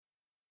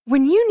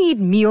When you need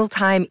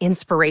mealtime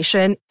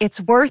inspiration,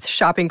 it's worth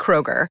shopping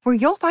Kroger, where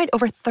you'll find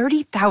over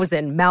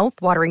 30,000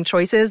 mouth-watering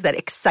choices that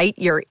excite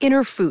your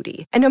inner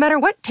foodie. And no matter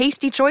what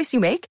tasty choice you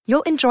make,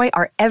 you'll enjoy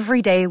our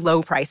everyday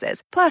low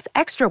prices, plus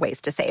extra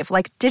ways to save,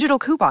 like digital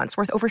coupons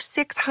worth over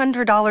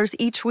 $600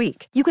 each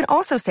week. You can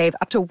also save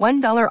up to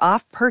 $1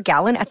 off per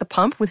gallon at the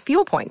pump with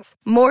fuel points.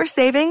 More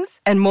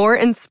savings and more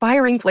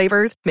inspiring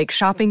flavors make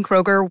shopping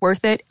Kroger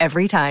worth it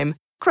every time.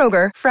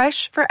 Kroger,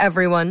 fresh for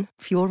everyone.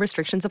 Fuel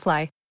restrictions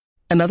apply.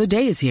 Another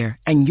day is here,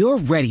 and you're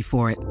ready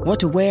for it. What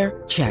to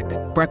wear? Check.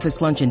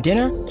 Breakfast, lunch, and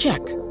dinner? Check.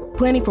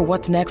 Planning for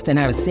what's next and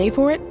how to save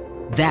for it?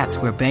 That's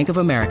where Bank of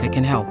America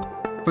can help.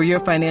 For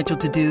your financial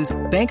to-dos,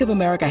 Bank of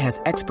America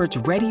has experts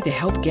ready to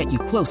help get you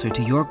closer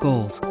to your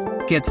goals.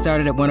 Get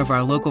started at one of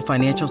our local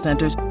financial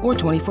centers or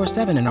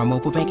 24/7 in our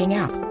mobile banking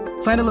app.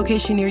 Find a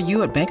location near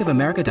you at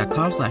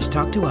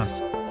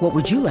bankofamerica.com/talktous. What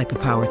would you like the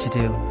power to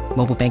do?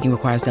 Mobile banking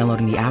requires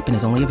downloading the app and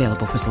is only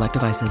available for select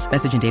devices.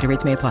 Message and data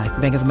rates may apply.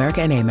 Bank of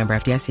America N.A., member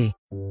FDIC.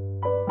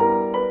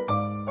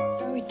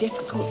 It's very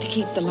difficult to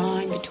keep the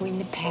line between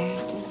the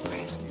past and the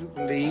present. You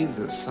believe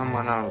that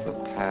someone out of the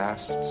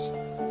past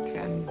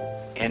can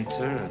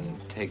enter and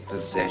take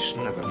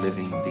possession of a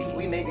living being?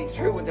 We may be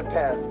through with the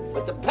past,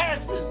 but the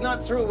past is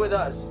not through with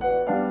us.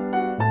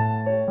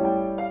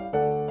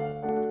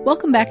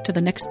 Welcome back to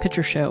The Next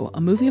Picture Show, a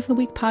Movie of the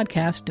Week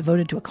podcast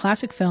devoted to a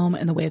classic film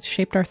and the way it's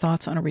shaped our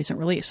thoughts on a recent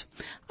release.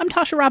 I'm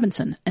Tasha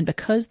Robinson, and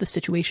because the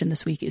situation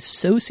this week is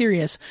so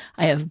serious,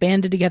 I have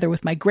banded together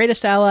with my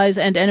greatest allies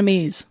and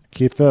enemies.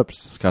 Keith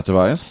Phipps, Scott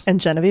Tobias,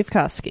 and Genevieve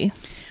Koski.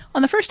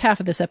 On the first half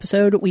of this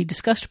episode, we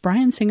discussed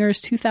Bryan Singer's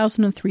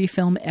 2003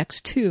 film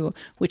X2,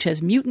 which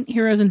has mutant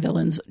heroes and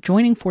villains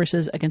joining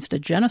forces against a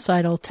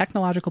genocidal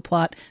technological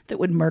plot that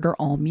would murder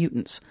all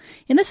mutants.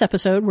 In this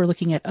episode, we're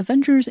looking at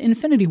Avengers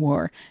Infinity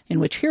War, in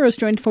which heroes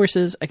joined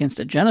forces against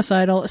a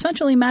genocidal,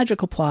 essentially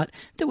magical plot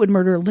that would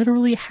murder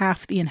literally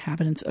half the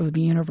inhabitants of the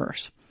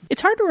universe.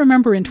 It's hard to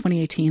remember in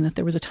 2018 that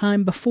there was a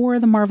time before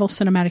the Marvel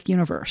Cinematic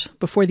Universe,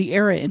 before the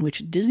era in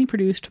which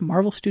Disney-produced,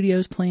 Marvel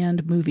Studios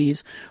planned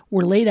movies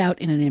were laid out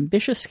in an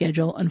ambitious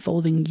schedule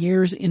unfolding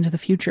years into the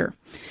future.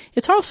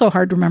 It's also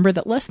hard to remember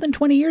that less than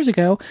 20 years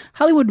ago,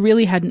 Hollywood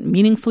really hadn't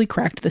meaningfully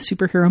cracked the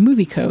superhero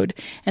movie code,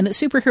 and that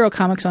superhero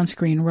comics on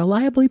screen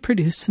reliably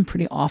produced some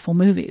pretty awful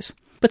movies.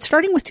 But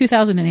starting with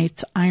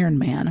 2008's Iron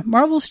Man,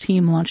 Marvel's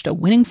team launched a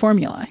winning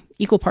formula,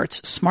 equal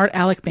parts smart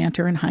aleck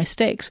banter and high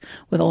stakes,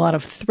 with a lot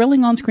of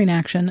thrilling on-screen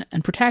action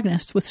and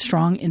protagonists with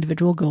strong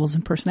individual goals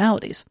and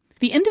personalities.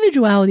 The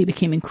individuality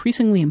became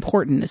increasingly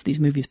important as these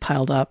movies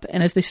piled up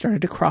and as they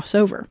started to cross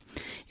over.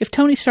 If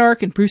Tony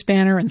Stark and Bruce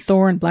Banner and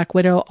Thor and Black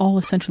Widow all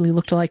essentially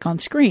looked alike on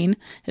screen,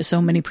 as so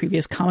many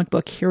previous comic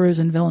book heroes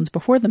and villains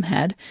before them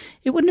had,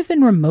 it wouldn't have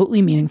been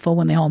remotely meaningful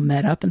when they all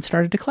met up and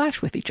started to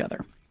clash with each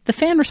other. The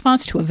fan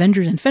response to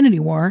Avengers Infinity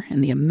War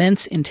and the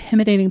immense,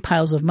 intimidating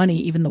piles of money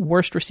even the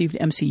worst-received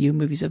MCU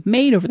movies have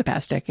made over the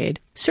past decade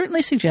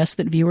certainly suggests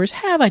that viewers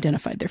have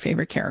identified their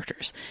favorite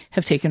characters,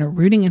 have taken a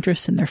rooting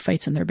interest in their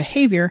fights and their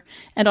behavior,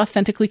 and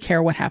authentically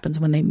care what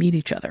happens when they meet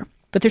each other.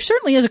 But there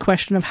certainly is a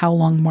question of how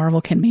long Marvel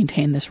can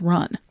maintain this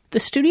run. The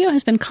studio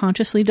has been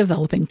consciously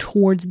developing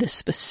towards this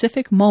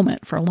specific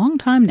moment for a long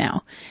time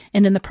now,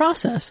 and in the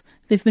process,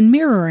 they've been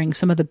mirroring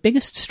some of the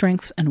biggest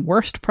strengths and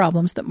worst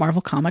problems that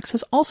Marvel Comics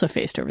has also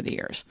faced over the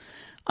years.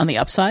 On the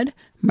upside,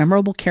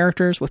 memorable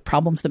characters with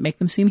problems that make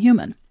them seem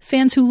human.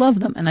 Fans who love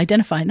them and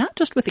identify not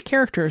just with the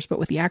characters, but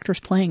with the actors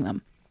playing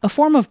them. A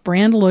form of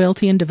brand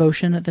loyalty and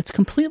devotion that's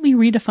completely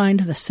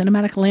redefined the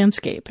cinematic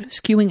landscape,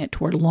 skewing it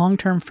toward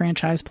long-term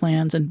franchise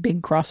plans and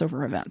big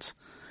crossover events.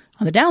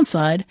 On the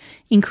downside,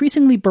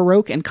 increasingly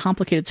baroque and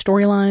complicated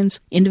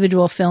storylines,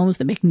 individual films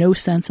that make no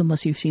sense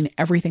unless you've seen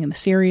everything in the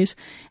series,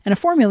 and a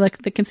formula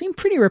that can seem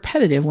pretty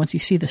repetitive once you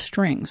see the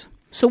strings.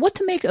 So what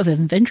to make of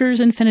Avengers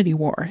Infinity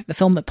War, the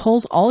film that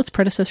pulls all its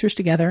predecessors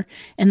together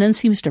and then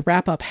seems to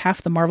wrap up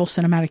half the Marvel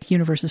Cinematic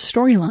Universe's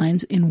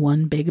storylines in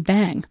one big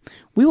bang?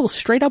 We will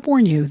straight up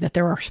warn you that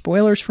there are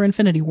spoilers for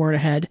Infinity War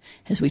ahead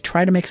as we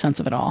try to make sense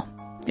of it all.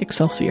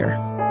 Excelsior.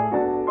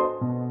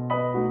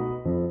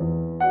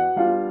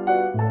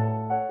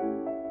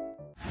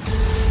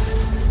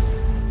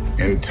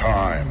 In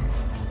time,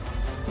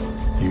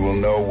 you will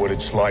know what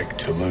it's like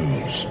to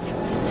lose.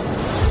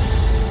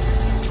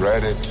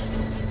 Dread it,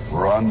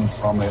 run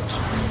from it.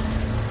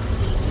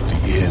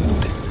 The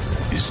end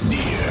is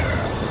near.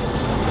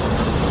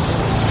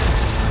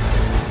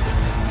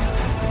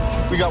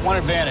 We got one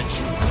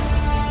advantage.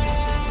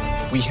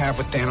 We have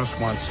what Thanos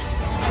wants.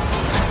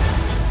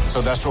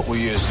 So that's what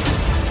we use.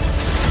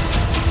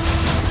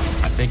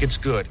 I think it's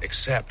good,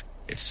 except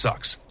it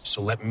sucks.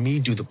 So let me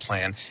do the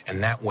plan,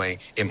 and that way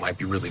it might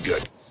be really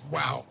good.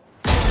 Wow.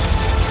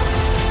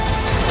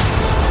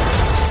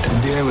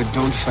 Today we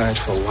don't fight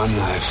for one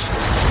life.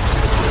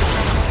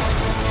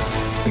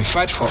 We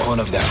fight for all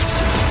of them.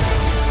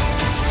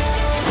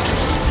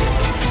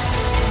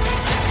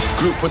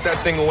 Groot, put that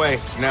thing away.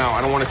 Now,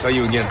 I don't want to tell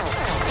you again.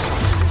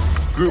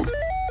 Groot.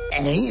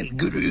 Hey,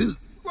 Groot.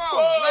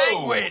 Whoa,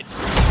 language!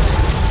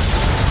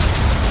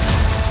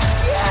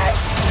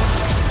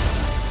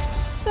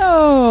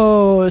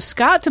 So,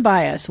 Scott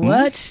Tobias,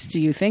 what do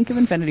you think of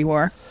Infinity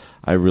War?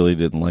 I really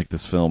didn't like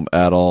this film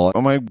at all.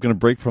 Am I going to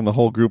break from the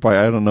whole group?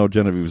 I don't know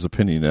Genevieve's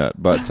opinion yet,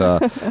 but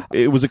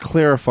it was a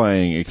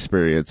clarifying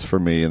experience for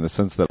me in the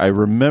sense that I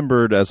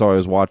remembered as I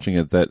was watching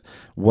it that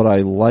what I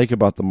like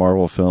about the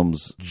Marvel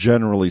films,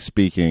 generally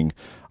speaking,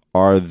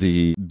 are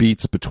the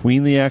beats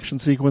between the action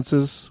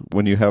sequences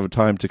when you have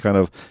time to kind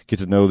of get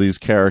to know these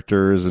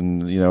characters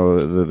and,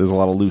 there's a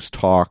lot of loose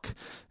talk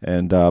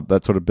and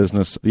that sort of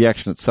business. The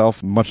action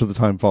itself, much of the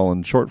time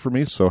fallen short for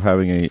me, so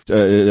having a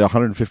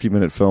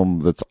 150-minute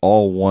film that's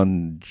all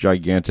one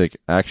gigantic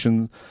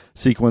action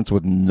sequence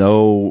with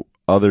no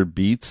other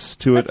beats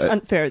to it. That's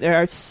unfair. There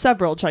are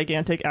several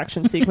gigantic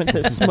action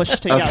sequences smushed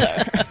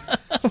together.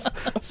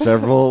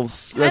 Several,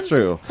 that's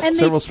true. And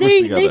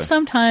they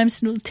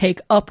sometimes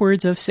take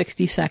upwards of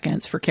 60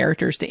 seconds for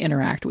characters to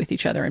interact with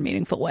each other in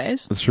meaningful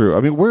ways. That's true.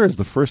 I mean, where is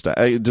the first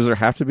act? Does there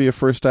have to be a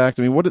first act?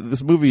 I mean,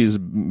 this movie is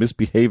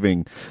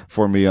misbehaving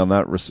for me in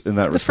that respect.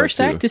 The first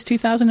act is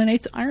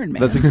 2008's Iron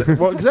Man. That's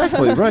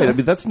exactly right. I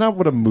mean, that's not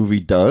what a movie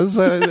does.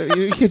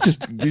 You can't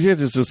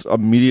just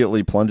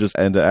immediately plunge us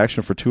into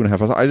action for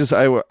 2.5 hours.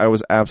 I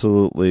was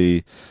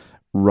absolutely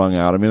wrung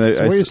out. I mean,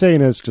 so what you're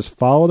saying is just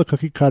follow the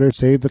cookie cutter,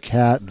 save the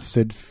cat,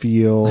 Sid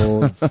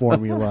Field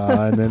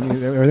formula, and then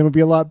everything would be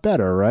a lot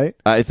better, right?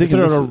 I think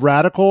it's a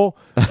radical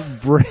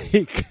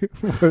break.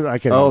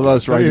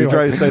 That's right. You're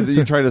trying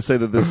to say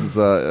that this is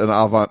an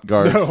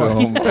avant-garde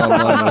film.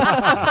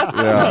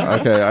 Yeah.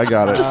 Okay, I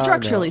got it. Just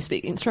structurally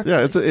speaking.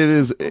 Yeah, it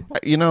is.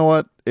 You know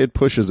what? It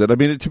pushes it. I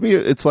mean, to me,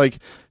 it's like.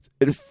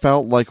 It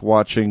felt like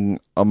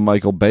watching a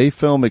Michael Bay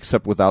film,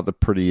 except without the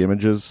pretty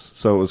images.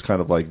 So it was kind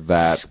of like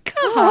that.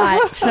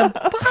 Scott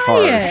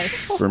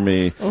Tobias for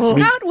me.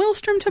 Scott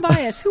Wilstrom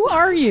Tobias, who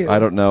are you? I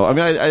don't know. I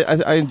mean,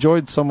 I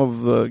enjoyed some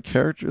of the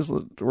characters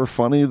that were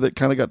funny that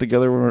kind of got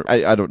together.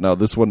 I don't know.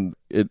 This one,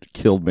 it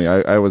killed me.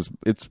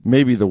 It's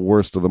maybe the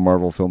worst of the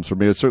Marvel films for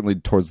me. It's certainly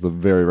towards the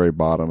very, very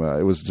bottom.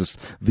 It was just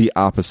the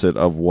opposite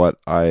of what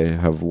I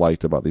have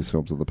liked about these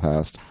films in the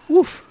past.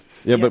 Oof.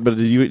 Yeah, but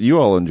you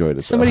all enjoyed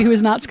it. Somebody who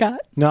is not Scott?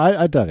 No,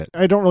 I dug it.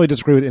 I don't really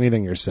disagree with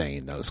anything you're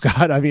saying, though,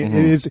 Scott. I mean,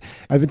 it is.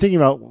 I've been thinking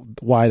about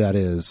why that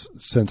is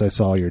since I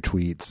saw your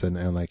tweets and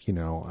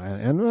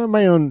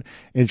my own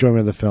enjoyment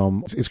of the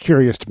film is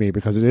curious to me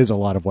because it is a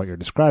lot of what you're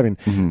describing.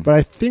 Mm-hmm. But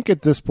I think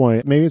at this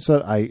point, maybe it's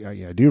that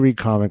I do read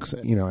comics,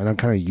 and I'm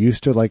kind of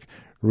used to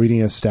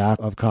reading a stack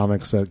of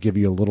comics that give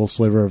you a little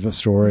sliver of a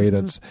story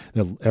that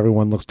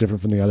everyone looks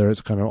different from the other. It's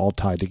kind of all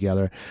tied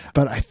together.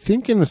 But I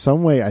think in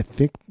some way,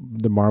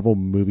 the Marvel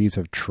movies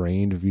have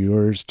trained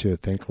viewers to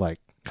think like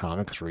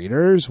comics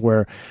readers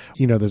where,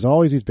 there's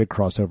always these big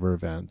crossover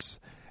events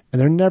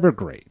and they're never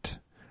great.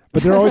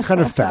 But they're always kind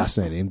of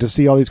fascinating to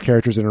see all these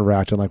characters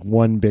interact in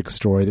one big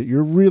story that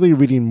you're really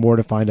reading more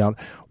to find out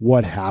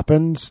what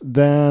happens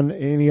than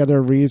any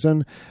other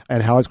reason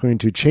and how it's going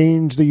to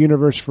change the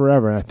universe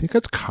forever. And I think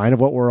that's kind of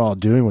what we're all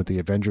doing with the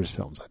Avengers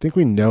films. I think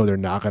we know they're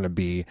not going to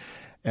be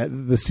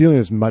the ceiling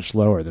is much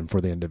lower than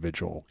for the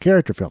individual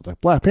character films.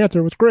 Like Black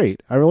Panther was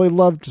great. I really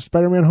loved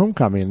Spider-Man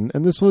Homecoming,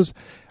 and this was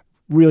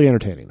really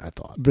entertaining, I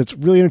thought. But it's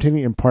really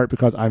entertaining in part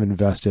because I'm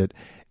invested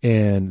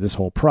in this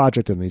whole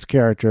project and these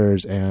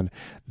characters, and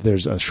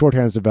there's a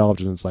shorthand's developed,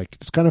 and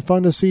it's kind of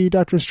fun to see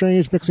Doctor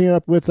Strange mixing it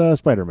up with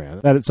Spider-Man.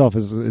 That itself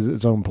is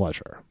its own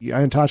pleasure.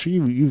 And Tasha,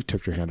 you've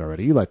tipped your hand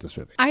already. You like this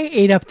movie. I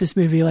ate up this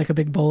movie like a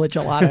big bowl of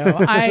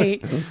gelato.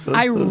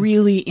 I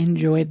really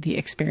enjoyed the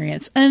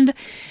experience. And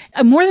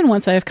more than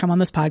once I have come on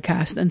this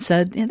podcast and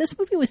said, this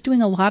movie was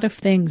doing a lot of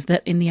things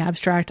that in the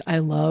abstract I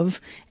love,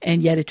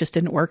 and yet it just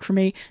didn't work for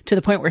me, to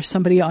the point where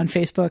somebody on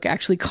Facebook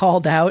actually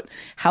called out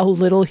how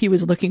little he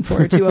was looking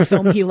forward to a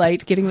film he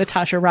liked getting the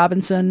Tasha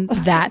Robinson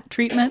that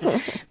treatment.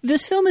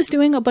 This film is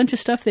doing a bunch of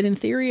stuff that in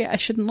theory I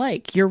shouldn't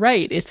like. You're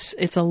right. It's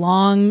a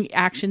long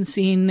action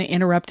scene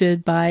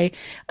interrupted by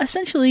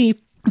essentially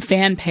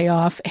fan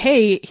payoff.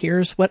 Hey,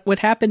 here's what would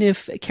happen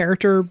if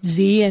character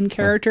Z and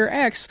character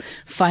X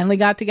finally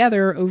got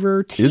together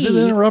over T. Is it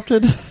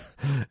interrupted?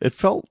 It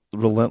felt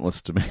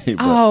relentless to me. But.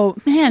 Oh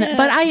man,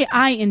 but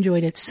I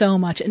enjoyed it so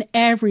much, and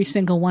every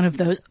single one of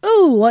those.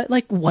 Ooh,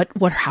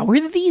 what? How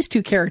are these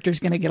two characters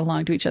going to get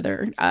along to each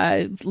other?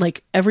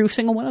 Every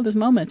single one of those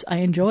moments, I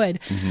enjoyed.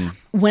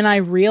 Mm-hmm. When I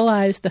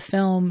realized the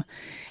film.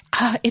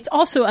 It's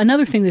also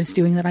another thing that's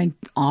doing that I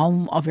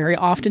very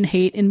often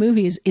hate in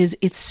movies is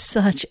it's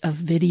such a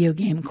video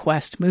game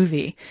quest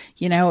movie.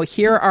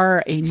 Here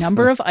are a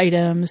number of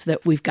items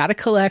that we've got to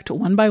collect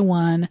one by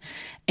one.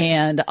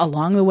 And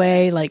along the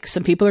way,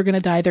 some people are going to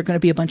die. There are going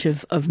to be a bunch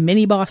of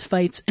mini boss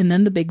fights and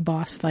then the big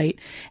boss fight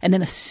and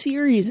then a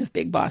series of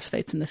big boss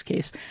fights in this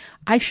case.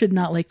 I should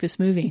not like this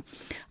movie.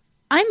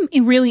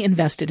 I'm really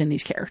invested in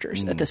these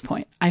characters at this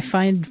point. I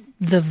find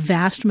the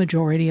vast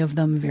majority of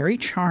them very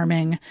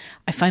charming.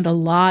 I find a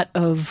lot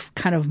of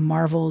kind of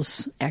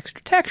Marvel's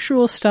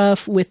extra-textual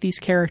stuff with these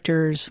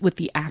characters, with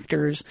the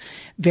actors,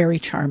 very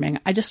charming.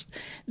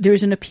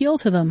 There's an appeal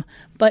to them,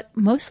 But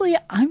mostly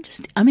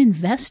I'm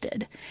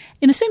invested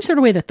in the same sort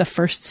of way that the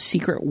first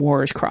Secret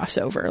Wars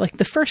crossover, like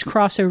the first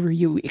crossover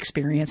you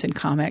experience in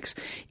comics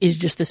is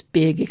just this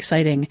big,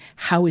 exciting,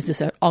 how is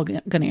this all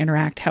going to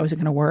interact? How is it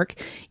going to work?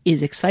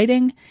 Is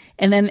exciting.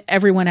 And then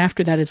everyone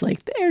after that is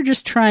like, they're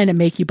just trying to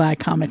make you buy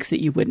comics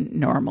that you wouldn't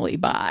normally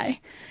buy.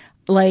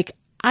 Like,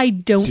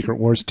 Secret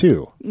Wars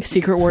 2.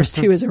 Secret Wars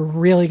 2 is a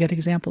really good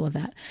example of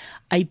that.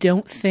 I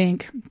don't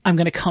think I'm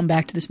going to come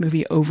back to this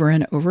movie over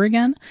and over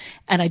again.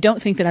 And I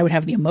don't think that I would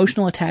have the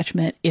emotional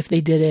attachment if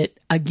they did it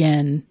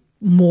again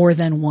more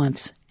than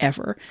once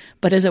ever.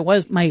 But as it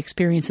was, my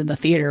experience in the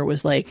theater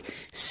was like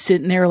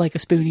sitting there like a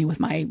spoonie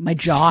with my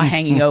jaw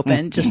hanging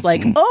open, just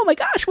like, oh my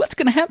gosh, what's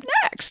going to happen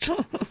next?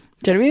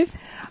 Genevieve?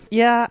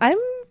 Yeah, I'm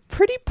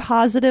pretty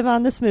positive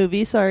on this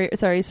movie. Sorry,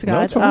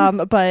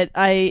 Scott. But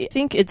I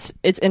think it's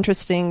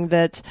interesting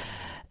that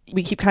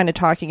we keep kind of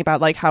talking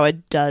about like how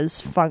it does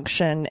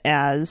function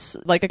as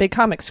like a big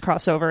comics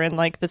crossover, and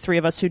like the three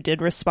of us who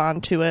did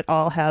respond to it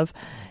all have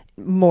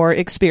more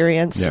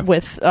experience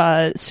with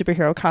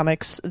superhero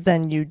comics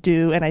than you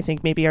do, and I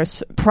think maybe are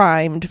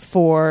primed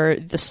for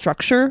the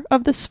structure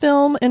of this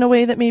film in a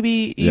way that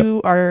maybe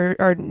you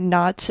are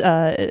not,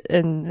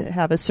 and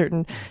have a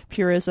certain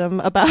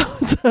purism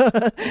about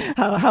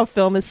how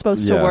film is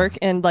supposed to work.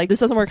 And like,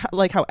 this doesn't work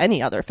like how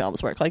any other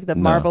films work. Like the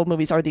Marvel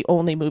movies are the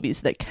only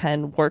movies that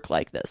can work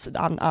like this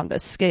on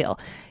this scale.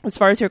 As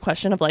far as your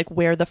question of like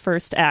where the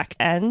first act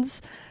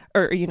ends,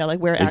 or, you know, like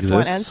where Act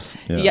 1 ends.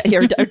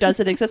 Or does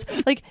it exist?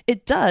 Like,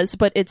 it does,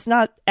 but it's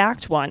not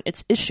Act 1,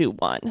 it's Issue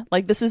 1.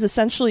 Like, this is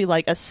essentially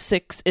like a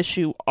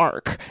 6-issue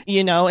arc,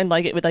 you know? And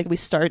like, we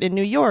start in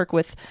New York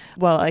with,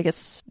 well, I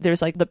guess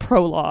there's like the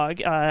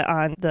prologue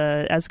on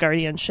the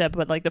Asgardian ship,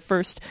 but like the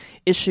first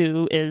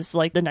issue is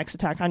like the next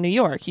attack on New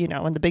York, you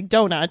know, and the big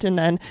donut, and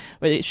then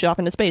they shoot off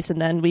into space. And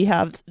then we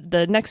have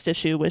the next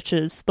issue, which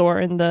is Thor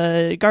and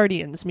the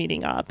Guardians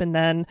meeting up. And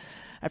then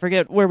I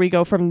forget where we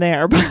go from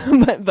there,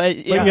 but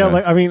yeah.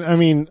 Like, I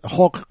mean,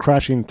 Hulk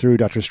crashing through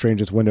Doctor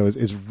Strange's window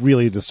is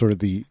really the sort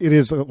of it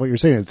is what you're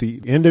saying. It's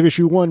the end of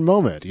issue 1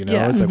 moment, you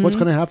know? It's like, what's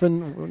going to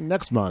happen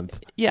next month?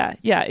 Yeah,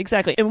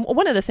 exactly. And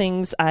one of the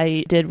things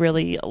I did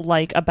really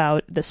like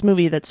about this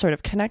movie that sort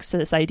of connects to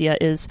this idea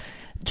is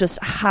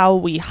just how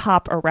we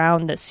hop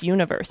around this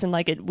universe, and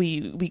like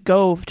we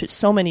go to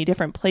so many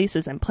different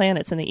places and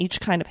planets, and they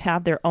each kind of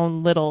have their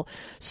own little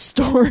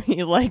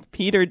story, like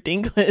Peter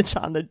Dinklage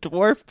on the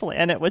dwarf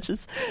planet, which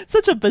is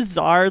such a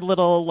bizarre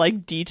little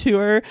like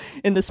detour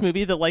in this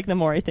movie that like the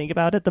more I think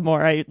about it, the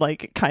more I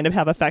like kind of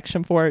have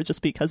affection for it,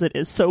 just because it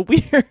is so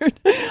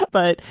weird.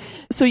 But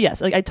so yes,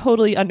 like I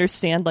totally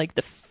understand like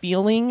the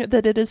feeling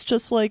that it is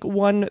just like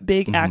one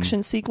big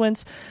action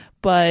sequence,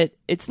 but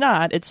it's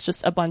not. It's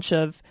just a bunch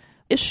of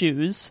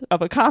issues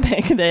of a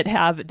comic that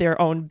have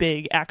their own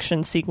big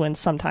action sequence,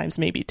 sometimes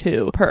maybe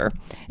 2 per,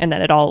 and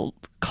then it all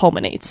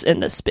culminates in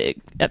this big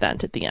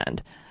event at the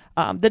end.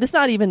 That is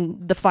not even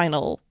the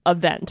final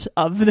event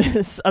of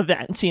this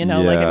event, you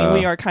know? Like, I mean,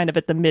 we are kind of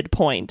at the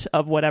midpoint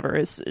of whatever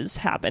is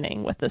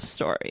happening with this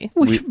story.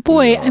 Which,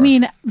 I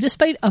mean,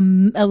 despite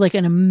like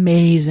an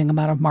amazing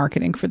amount of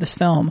marketing for this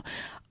film,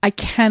 I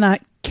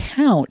cannot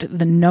count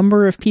the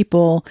number of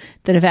people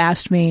that have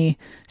asked me,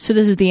 so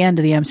this is the end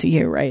of the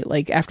MCU, right?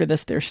 Like, after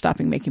this, they're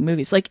stopping making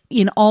movies. Like,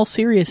 in all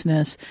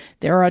seriousness,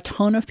 there are a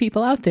ton of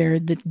people out there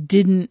that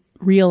didn't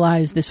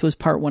realize this was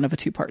part 1 of a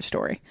 2-part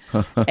story.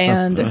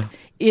 And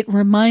it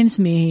reminds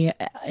me,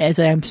 as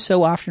I'm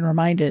so often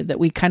reminded, that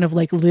we kind of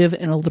like live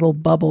in a little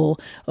bubble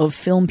of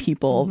film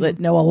people that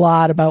know a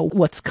lot about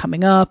what's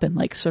coming up and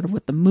like sort of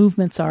what the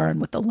movements are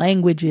and what the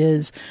language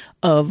is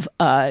of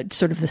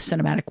sort of the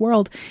cinematic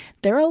world.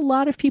 There are a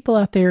lot of people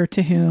out there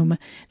to whom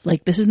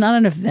like this is not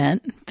an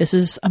event. This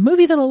is a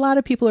movie that a lot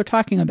of people are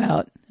talking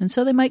about, and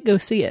so they might go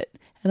see it.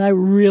 And I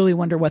really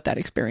wonder what that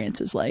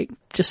experience is like,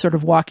 just sort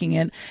of walking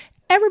in.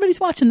 Everybody's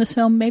watching this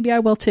film. Maybe I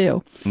will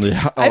too.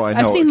 Yeah, I know.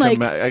 I've seen like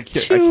I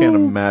can't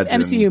imagine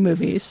MCU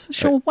movies.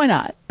 Sure, why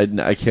not?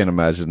 I can't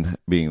imagine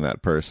being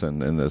that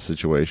person in this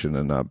situation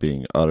and not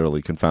being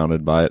utterly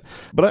confounded by it.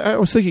 But I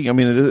was thinking, I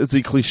mean, it's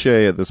a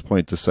cliche at this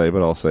point to say,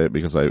 but I'll say it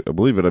because I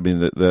believe it. I mean,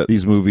 that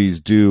these movies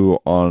do,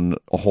 on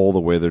a whole, the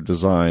way they're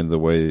designed, the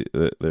way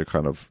that they're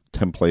kind of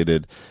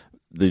templated,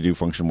 they do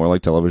function more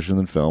like television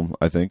than film,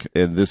 I think.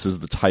 And this is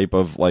the type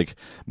of like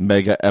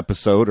mega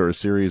episode or a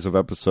series of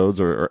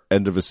episodes or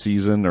end of a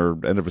season or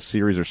end of a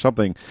series or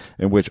something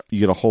in which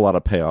you get a whole lot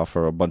of payoff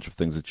for a bunch of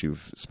things that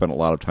you've spent a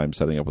lot of time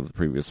setting up with the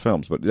previous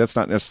films. But that's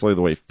not necessarily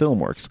the way film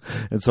works.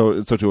 And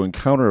so to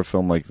encounter a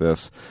film like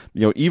this,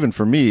 you know, even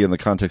for me in the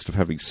context of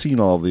having seen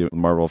all of the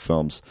Marvel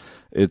films,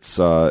 it's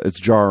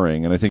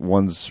jarring. And I think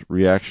one's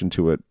reaction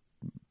to it,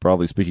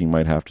 broadly speaking,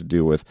 might have to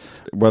do with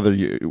whether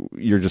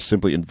you're just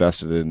simply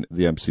invested in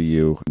the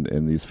MCU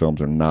and these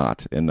films or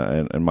not. And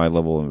my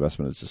level of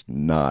investment is just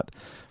not.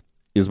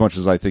 As much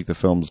as I think the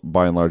films,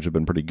 by and large, have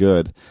been pretty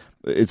good,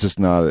 it's just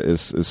not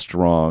as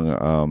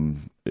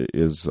strong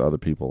is other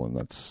people,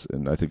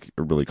 and I think it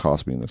really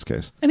cost me in this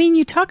case. I mean,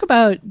 you talk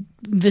about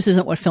this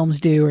isn't what films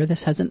do, or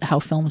this isn't how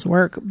films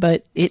work,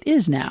 but it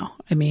is now.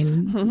 I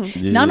mean,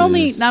 not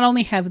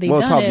only have they done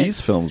it's how it,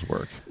 these films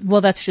work.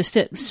 Well, that's just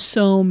it.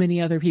 So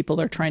many other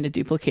people are trying to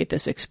duplicate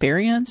this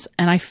experience,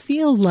 and I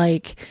feel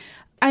like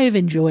I have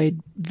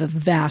enjoyed the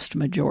vast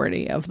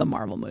majority of the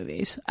Marvel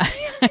movies.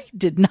 I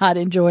did not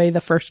enjoy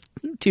the first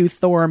 2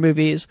 Thor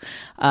movies,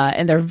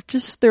 and there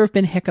have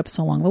been hiccups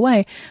along the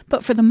way.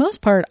 But for the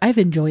most part, I've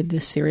enjoyed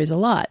this series a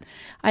lot.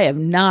 I have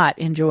not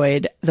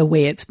enjoyed the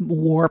way it's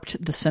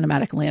warped the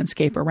cinematic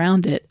landscape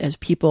around it as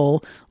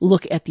people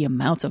look at the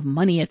amounts of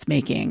money it's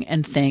making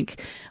and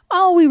think,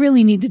 all we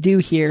really need to do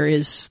here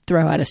is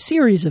throw out a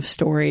series of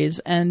stories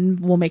and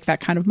we'll make that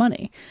kind of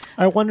money.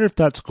 I wonder if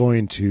that's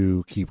going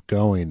to keep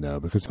going, though,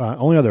 because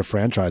only other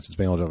franchise that's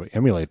been able to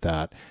emulate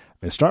that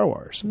is Star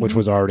Wars, which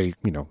was already,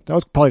 that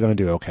was probably going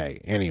to do okay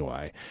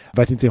anyway.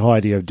 But I think the whole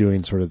idea of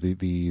doing sort of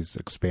these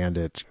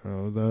expanded,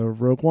 the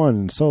Rogue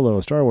One Solo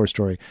Star Wars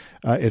story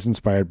is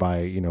inspired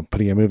by,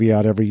 putting a movie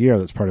out every year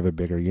that's part of a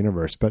bigger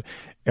universe. But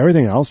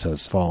everything else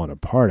has fallen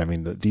apart. I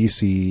mean, the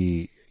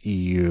DC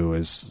EU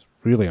is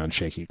really on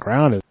shaky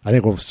ground. I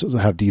think we'll still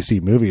have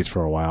DC movies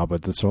for a while,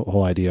 but this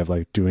whole idea of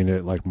like doing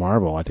it like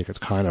Marvel, I think it's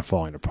kind of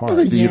falling apart. I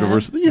think the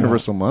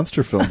Universal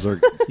monster films are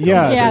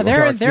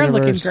they're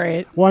looking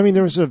great. Well, I mean,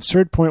 there was an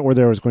absurd point where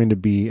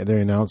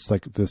they announced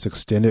like this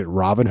extended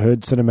Robin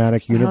Hood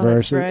cinematic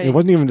universe. Oh, that's right. It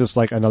wasn't even just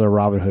like another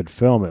Robin Hood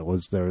film.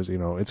 It's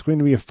going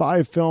to be a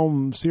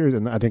 5-film series,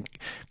 and I think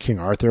King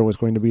Arthur was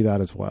going to be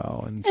that as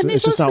well. And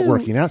it's just not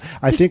working out.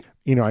 I think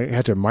I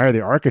had to admire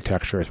the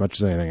architecture as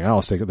much as anything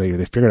else.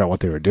 They figured out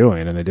what they were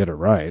doing, and they did it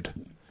right.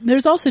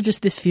 There's also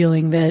just this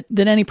feeling that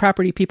any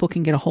property people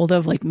can get a hold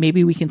of, like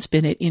maybe we can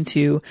spin it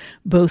into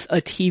both a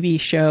TV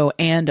show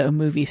and a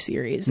movie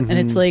series. Mm-hmm. And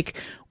it's like,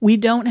 we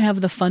don't have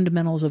the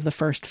fundamentals of the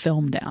first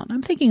film down.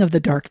 I'm thinking of The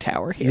Dark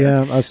Tower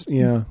here.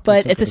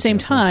 But at the same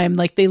time,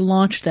 like they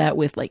launched that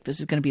with like,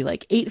 this is going to be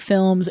like 8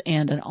 films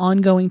and an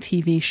ongoing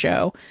TV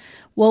show.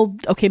 Well,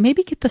 okay,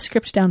 maybe get the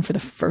script down for the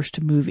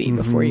first movie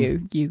before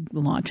you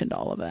launch into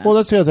all of that. Well,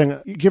 that's the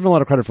other thing. Give them a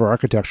lot of credit for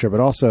architecture, but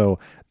also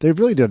they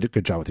really did a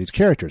good job with these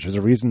characters. There's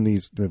a reason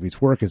these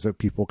movies work is that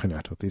people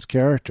connect with these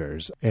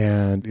characters.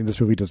 And this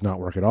movie does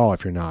not work at all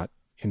if you're not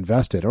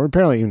invested, or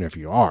apparently even if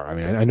you are. I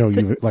mean, I know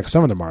you like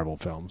some of the Marvel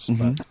films.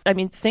 But. I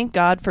mean, thank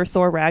God for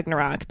Thor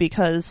Ragnarok,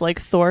 because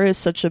like Thor is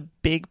such a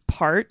big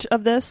part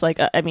of this. Like,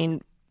 I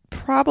mean,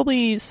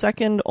 probably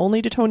second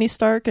only to Tony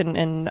Stark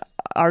and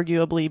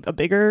arguably a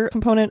bigger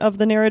component of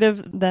the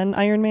narrative than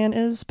Iron Man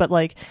is. But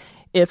like,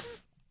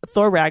 if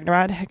Thor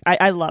Ragnarok,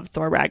 I love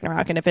Thor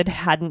Ragnarok, and if it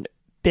hadn't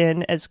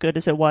been as good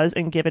as it was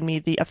and given me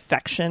the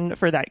affection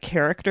for that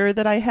character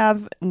that I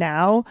have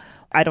now,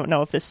 I don't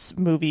know if this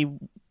movie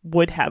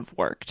would have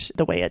worked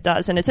the way it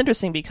does. And it's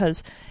interesting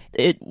because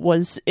it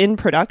was in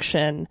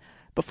production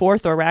before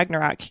Thor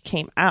Ragnarok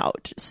came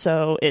out.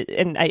 So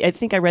I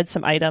think I read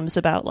some items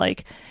about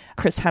like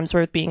Chris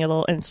Hemsworth being a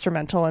little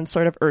instrumental in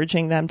sort of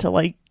urging them to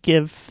like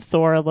give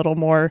Thor a little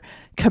more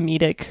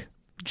comedic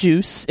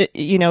juice,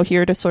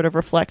 here to sort of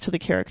reflect the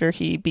character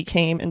he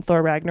became in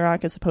Thor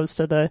Ragnarok as opposed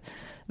to the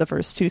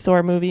first 2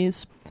 Thor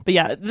movies. But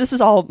yeah, this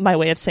is all my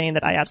way of saying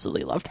that I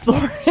absolutely loved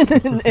Thor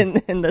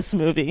in this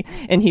movie.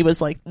 And he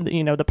was like,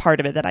 the part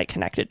of it that I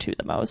connected to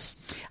the most.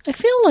 I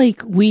feel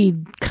like we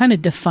kind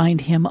of defined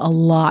him a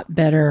lot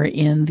better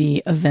in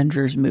the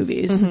Avengers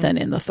movies than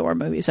in the Thor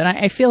movies. And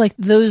I feel like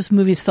those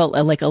movies felt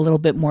like a little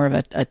bit more of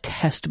a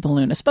test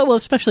balloon,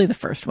 especially the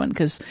first one,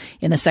 because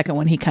in the second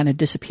one, he kind of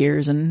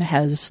disappears and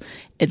has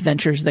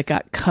adventures that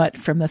got cut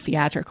from the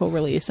theatrical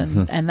release,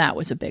 and that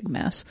was a big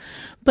mess.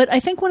 But I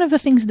think one of the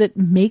things that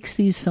makes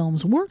these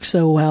films work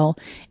so well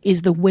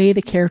is the way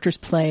the characters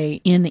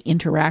play in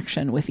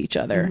interaction with each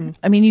other.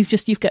 I mean,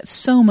 you've got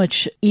so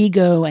much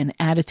ego and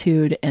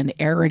attitude and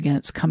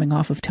arrogance coming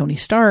off of Tony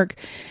Stark.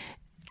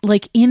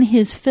 Like in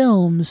his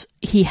films,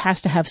 he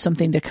has to have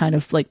something to kind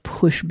of like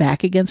push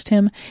back against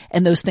him.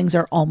 And those things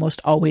are almost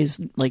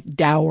always like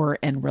dour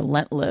and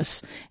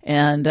relentless.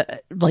 And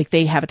like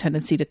they have a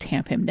tendency to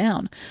tamp him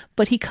down.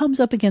 But he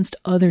comes up against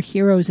other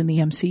heroes in the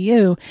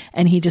MCU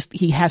and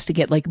he has to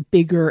get like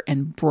bigger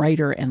and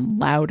brighter and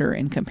louder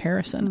in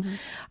comparison.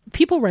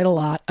 People write a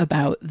lot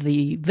about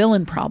the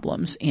villain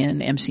problems in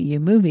MCU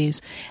movies.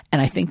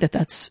 And I think that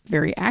that's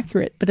very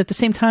accurate. But at the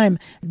same time,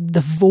 the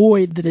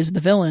void that is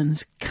the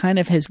villains kind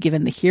of has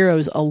given the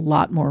heroes a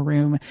lot more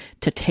room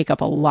to take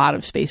up a lot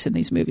of space in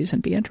these movies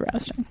and be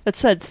interesting. That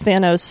said,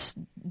 Thanos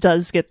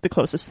does get the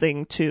closest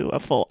thing to a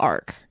full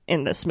arc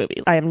in this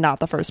movie. I am not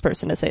the first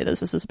person to say this.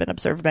 This has been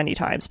observed many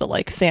times, but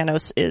like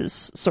Thanos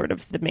is sort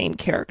of the main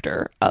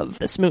character of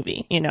this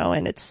movie,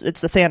 and it's the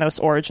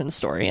Thanos origin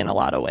story in a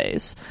lot of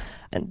ways.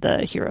 And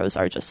the heroes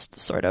are just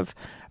sort of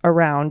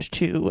around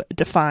to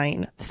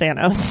define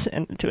Thanos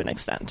and to an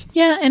extent.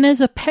 Yeah, and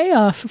as a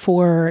payoff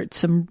for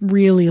some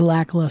really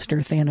lackluster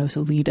Thanos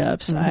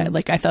lead-ups,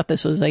 I thought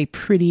this was a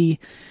pretty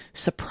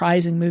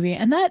surprising movie,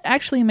 and that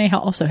actually may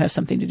also have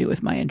something to do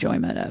with my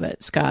enjoyment of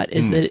it, Scott,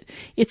 is that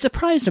it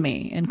surprised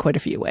me in quite a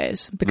few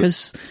ways,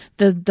 because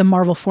the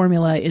Marvel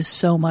formula is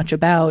so much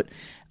about,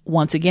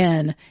 once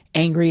again,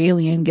 angry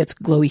alien gets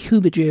glowy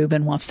hoobajoob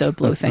and wants to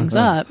blow things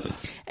up.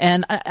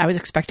 And I was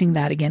expecting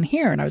that again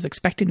here, and I was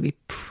expecting to be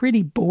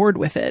pretty bored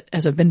with it,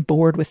 as I've been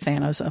bored with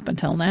Thanos up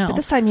until now. But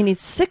this time you need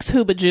 6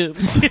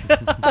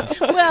 hoobajoobs.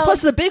 Well,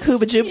 plus the big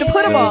hoobajoob to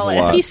put them all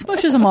in. He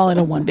smushes them all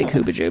into one big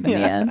hoobajoob in the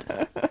end.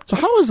 So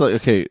how is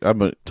okay, I'm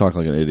going to talk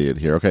like an idiot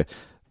here. Okay,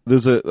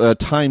 there's a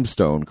time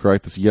stone,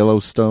 correct? This yellow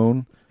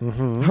stone.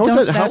 Mm-hmm.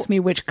 Don't ask me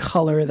which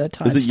color the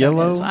time is. It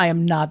yellow? Is. I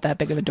am not that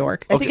big of a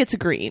dork. I think it's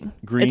green.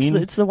 Green?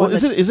 It's the one.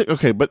 Well, is it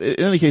okay? But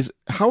in any case,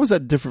 how is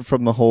that different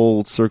from the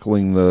whole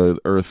circling the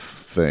Earth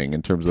thing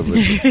in terms of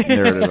the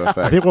narrative effect?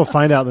 I think we'll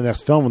find out in the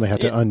next film when they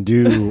have to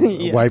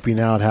undo wiping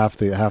out half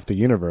the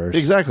universe.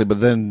 Exactly, but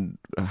then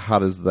how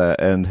does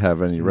that end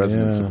have any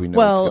resonance if we know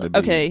it's going to be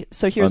okay,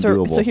 so here's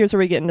where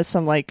we get into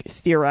some like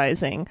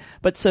theorizing.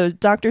 But so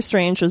Doctor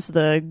Strange was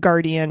the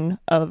guardian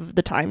of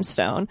the Time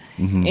Stone,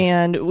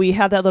 and we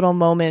had that little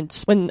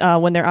moment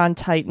when they're on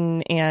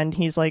Titan, and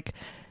he's like,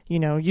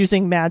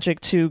 using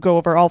magic to go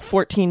over all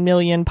 14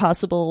 million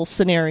possible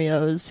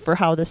scenarios for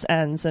how this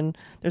ends, and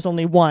there's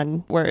only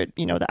one where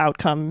the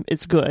outcome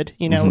is good,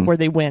 where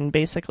they win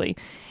basically.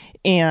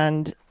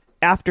 And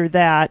after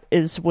that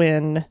is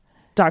when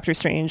Doctor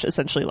Strange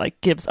essentially like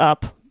gives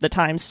up the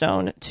Time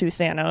Stone to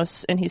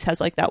Thanos, and he has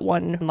like that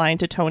one line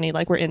to Tony,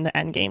 like, we're in the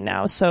end game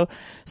now. So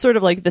sort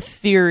of like the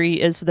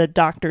theory is that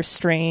Doctor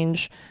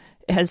Strange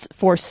has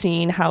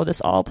foreseen how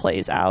this all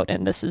plays out,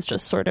 and this is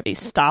just sort of a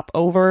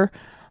stopover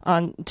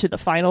on to the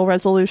final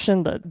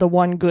resolution, the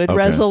one good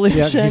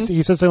resolution. Yeah,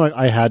 he says something like,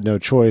 I had no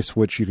choice,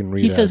 which you can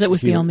read he says it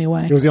was the only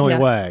way. It was the only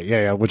way.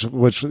 Yeah,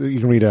 which you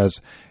can read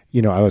as,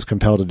 I was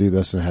compelled to do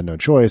this and had no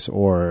choice,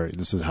 or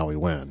this is how we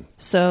win.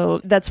 So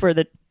that's where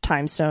the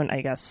Time Stone,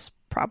 I guess,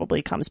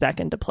 probably comes back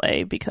into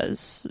play,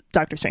 because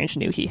Doctor Strange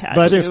knew he had.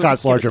 But I think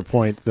Scott's larger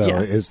point, though,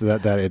 is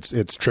that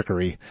it's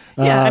trickery.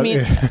 Yeah, I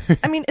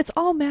mean, it's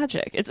all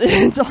magic. It's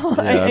all.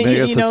 Yeah, I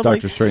guess that's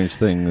Doctor Strange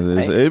thing.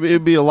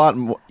 It'd be a lot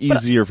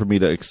easier for me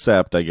to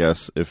accept, I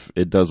guess, if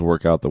it does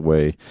work out the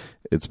way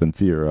it's been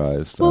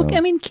theorized. Well,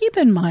 keep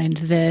in mind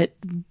that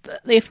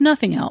if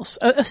nothing else,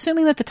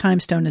 assuming that the Time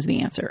Stone is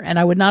the answer, and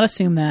I would not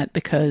assume that,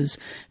 because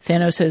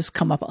Thanos has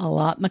come up a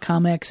lot in the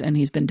comics, and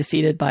he's been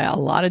defeated by a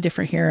lot of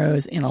different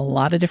heroes in a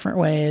lot of different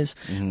ways.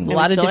 Mm-hmm. A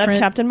lot of different. Have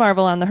Captain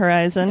Marvel on the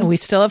horizon. And we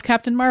still have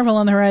Captain Marvel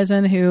on the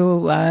horizon,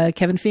 who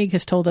Kevin Feige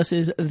has told us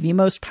is the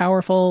most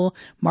powerful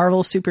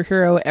Marvel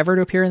superhero ever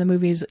to appear in the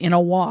movies in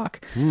a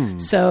walk.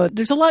 So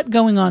there's a lot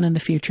going on in the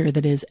future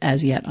that is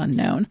as yet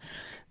unknown.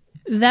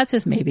 That's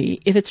as maybe.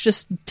 If it's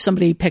just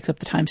somebody picks up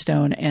the Time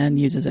Stone and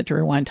uses it to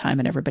rewind time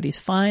and everybody's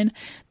fine,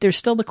 there's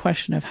still the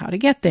question of how to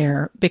get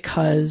there,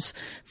 because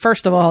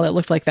first of all, it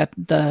looked like that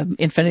the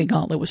Infinity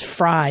Gauntlet was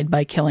fried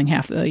by killing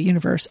half the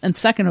universe. And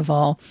second of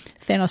all,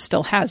 Thanos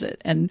still has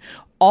it. And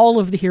all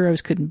of the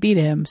heroes couldn't beat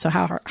him, so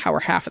how are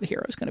half of the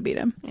heroes going to beat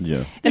him?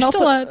 Yeah. There's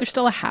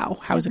still a how.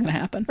 How is it going to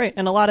happen? Right.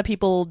 And a lot of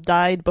people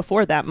died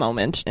before that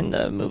moment in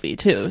the movie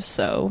too.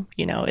 So,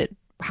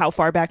 how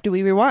far back do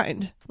we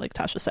rewind? Like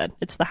Tasha said,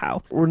 it's the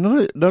how. Were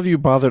none of you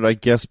bothered, I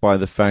guess, by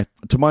the fact,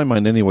 to my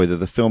mind anyway, that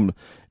the film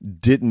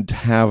didn't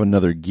have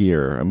another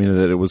gear? I mean,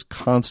 that it was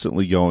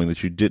constantly going,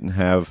 that you didn't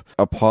have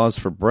a pause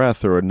for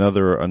breath or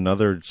another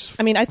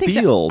I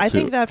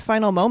think that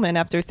final moment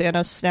after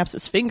Thanos snaps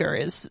his finger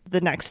is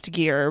the next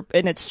gear,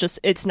 and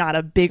it's not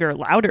a bigger,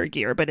 louder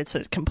gear, but it's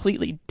a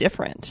completely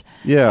different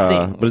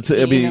thing, but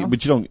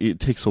it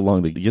takes so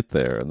long to get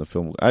there in the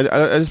film. I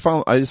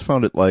just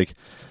found it like,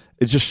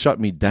 it just shut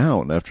me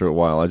down after a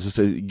while. I just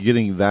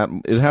getting that.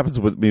 It happens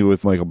with me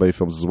with Michael Bay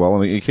films as well,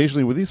 and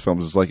occasionally with these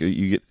films, it's like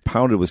you get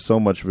pounded with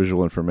so much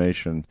visual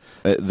information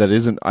that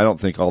isn't, I don't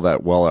think, all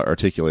that well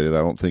articulated.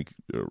 I don't think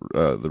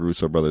the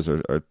Russo brothers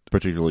are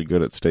particularly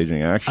good at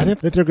staging action. I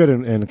think they're good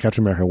in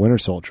Captain America: Winter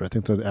Soldier. I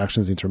think the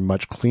action scenes are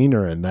much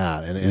cleaner in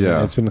that, and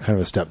it's been kind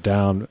of a step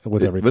down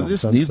with every film. But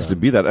this needs to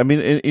be that. I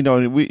mean,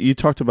 you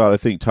talked about, I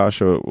think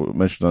Tasha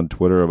mentioned on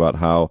Twitter about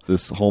how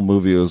this whole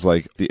movie was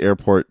like the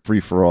airport free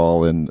for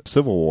all in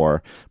Civil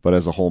War, but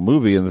as a whole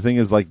movie. And the thing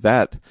is, like,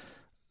 that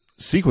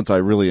sequence I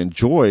really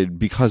enjoyed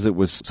because it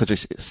was such a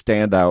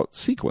standout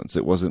sequence.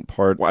 It wasn't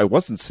I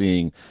wasn't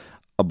seeing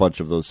a bunch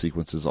of those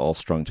sequences all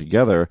strung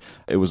together.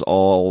 It was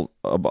all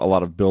a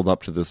lot of build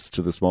up to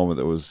this moment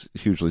that was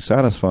hugely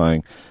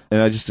satisfying,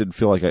 and I just didn't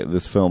feel like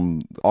this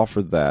film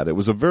offered that. It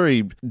was a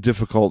very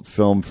difficult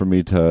film for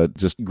me to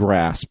just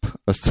grasp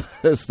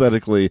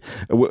aesthetically,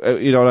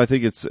 and I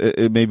think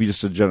it may be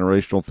just a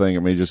generational thing.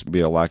 It may just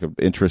be a lack of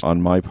interest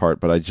on my part,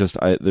 but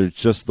there's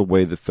just the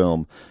way the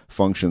film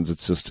functions.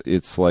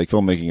 It's like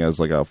filmmaking as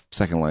like a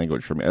second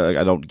language for me.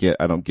 I don't get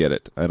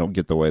it. I don't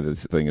get the way the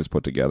thing is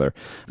put together.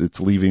 It's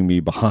leaving me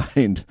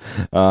behind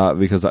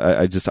because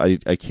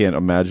I can't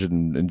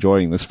imagine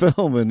enjoying this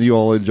film, and you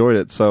all enjoyed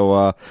it.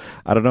 So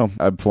I don't know.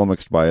 I'm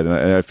flummoxed by it, and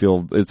I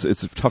feel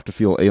it's tough to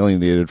feel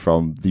alienated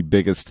from the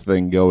biggest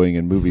thing going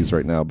in movies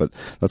right now. But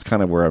that's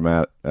kind of where I'm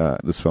at.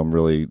 This film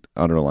really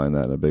underlined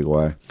that in a big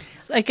way.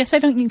 I guess I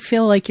don't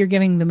feel like you're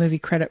giving the movie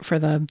credit for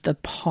the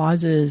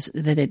pauses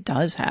that it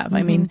does have. Mm-hmm.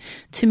 I mean,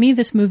 to me,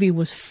 this movie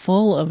was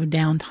full of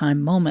downtime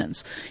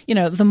moments. You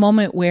know, the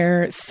moment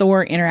where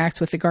Thor interacts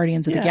with the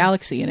Guardians of the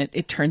Galaxy and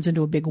it turns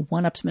into a big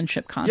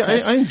one-upsmanship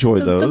contest. Yeah, I enjoy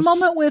those. The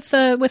moment with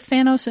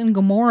Thanos and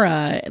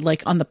Gamora,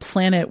 like on the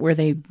planet where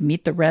they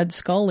meet the Red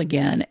Skull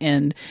again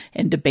and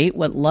debate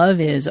what love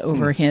is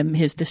over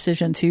his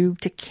decision to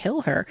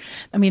kill her.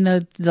 I mean,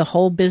 the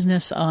whole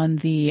business on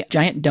the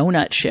giant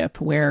donut ship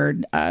where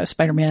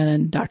Spider-Man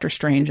and Doctor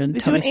Strange and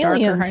Tony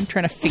Stark are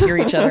trying to figure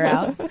each other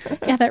out.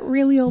 Yeah, that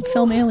really old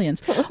film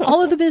Aliens.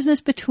 All of the business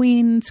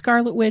between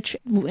Scarlet Witch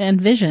and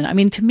Vision. I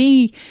mean, to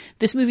me,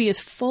 this movie is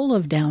full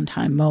of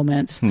downtime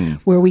moments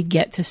where we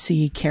get to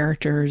see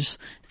characters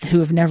who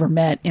have never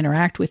met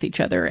interact with each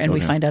other, and we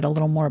find out a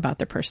little more about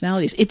their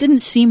personalities. It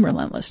didn't seem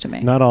relentless to me.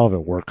 Not all of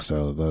it works,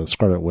 though. The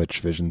Scarlet Witch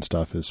Vision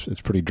stuff is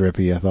pretty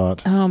drippy, I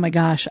thought. Oh my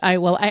gosh. I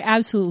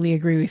absolutely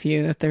agree with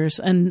you that there's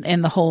and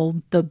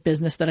the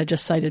business that I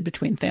just cited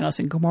between Thanos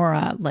and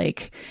Gamora,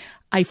 like,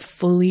 I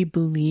fully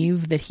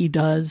believe that he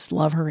does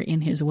love her in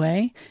his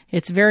way.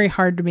 It's very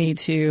hard to me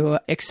to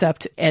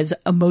accept as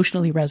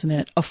emotionally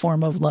resonant a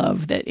form of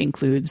love that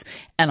includes,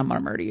 and I'm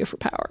going to murder you for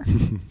power.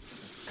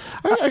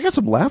 I got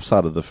some laughs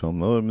out of the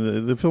film, though. I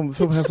mean, the film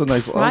has a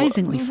nice,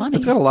 surprisingly funny.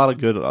 It's got a lot of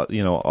good,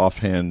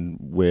 offhand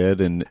wit,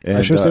 and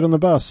I should have stayed on the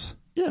bus.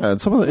 Yeah,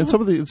 and some of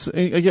the it's,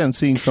 again,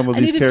 seeing some of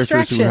these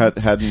characters who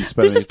hadn't spent.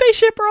 There's a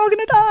spaceship, we're all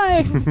gonna die.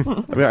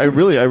 I mean, I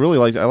really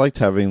liked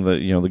having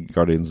the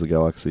Guardians of the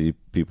Galaxy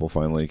people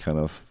finally kind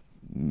of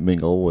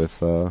mingle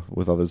with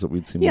others that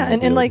we'd seen. Yeah,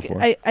 and like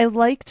before. I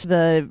liked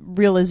the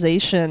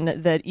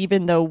realization that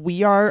even though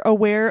we are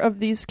aware of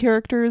these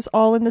characters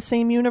all in the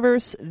same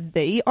universe,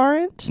 they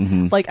aren't.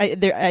 Mm-hmm. Like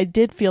I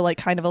did feel like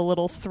kind of a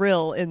little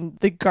thrill in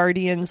the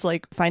Guardians,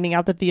 like finding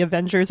out that the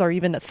Avengers are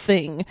even a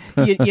thing.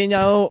 You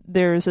know,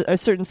 there's a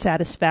certain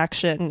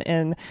satisfaction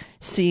in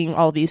seeing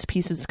all these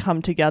pieces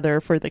come together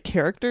for the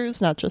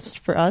characters, not just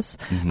for us.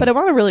 Mm-hmm. But I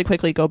want to really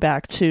quickly go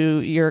back to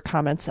your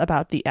comments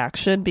about the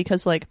action,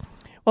 because like,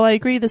 well, I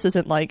agree this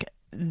isn't like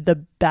the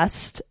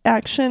best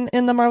action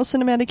in the Marvel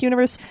Cinematic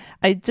Universe.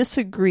 I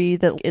disagree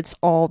that it's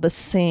all the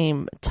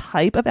same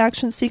type of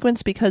action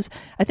sequence, because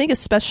I think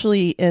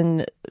especially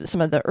in some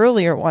of the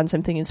earlier ones,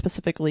 I'm thinking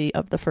specifically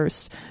of the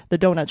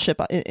donut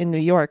ship in New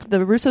York, the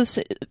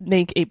Russos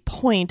make a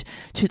point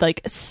to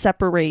like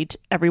separate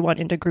everyone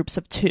into groups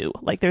of two.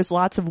 Like there's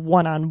lots of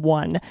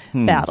one-on-one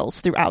battles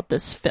throughout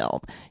this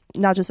film.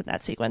 Not just in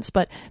that sequence,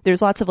 but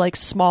there's lots of like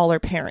smaller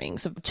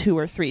pairings of 2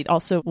 or 3.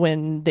 Also,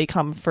 when they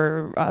come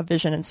for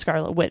Vision and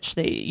Scarlet Witch,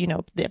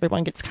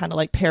 everyone gets kind of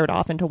like paired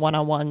off into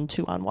 1-on-1,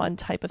 2-on-1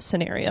 type of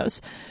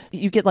scenarios.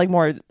 You get like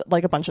more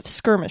like a bunch of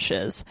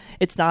skirmishes.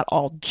 It's not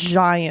all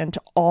giant,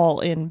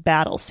 all-in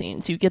battle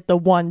scenes. You get the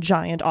one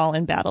giant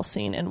all-in battle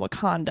scene in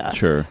Wakanda.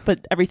 Sure.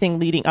 But everything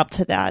leading up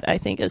to that, I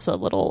think, is at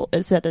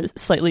a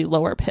slightly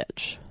lower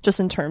pitch, just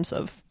in terms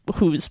of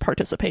who's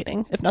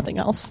participating, if nothing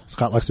else.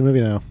 Scott likes the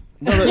movie now.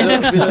 No,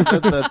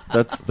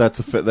 that's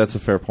a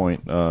fair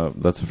point.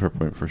 That's a fair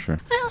point for sure.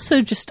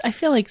 I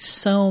feel like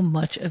so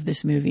much of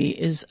this movie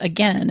is,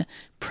 again,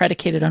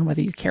 predicated on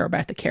whether you care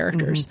about the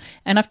characters. Mm-hmm.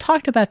 And I've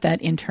talked about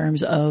that in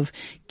terms of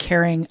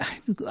caring.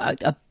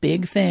 A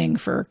big thing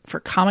for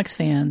comics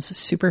fans,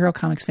 superhero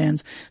comics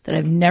fans, that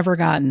I've never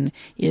gotten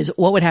is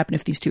what would happen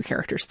if these two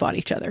characters fought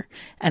each other.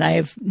 And I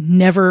have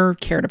never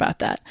cared about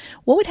that.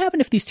 What would happen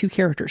if these two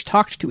characters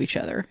talked to each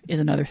other is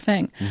another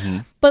thing. Mm-hmm.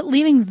 But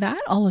leaving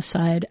that all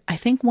aside, I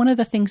think one of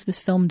the things this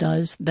film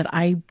does that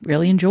I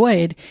really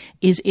enjoyed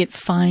is it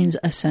finds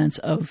a sense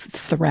of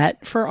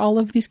threat for all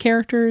of these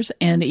characters,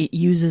 and it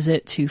uses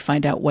it to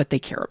find out what they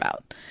care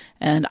about.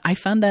 And I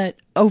found that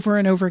over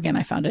and over again,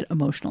 I found it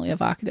emotionally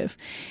evocative.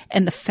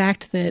 And the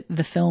fact that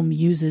the film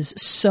uses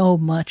so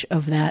much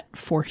of that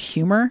for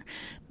humor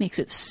makes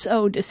it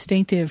so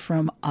distinctive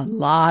from a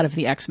lot of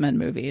the X-Men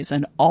movies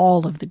and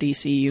all of the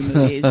DCU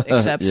movies,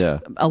 except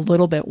a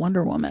little bit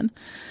Wonder Woman.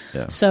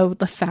 Yeah. So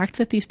the fact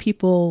that these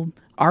people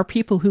are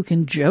people who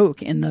can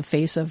joke in the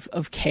face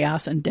of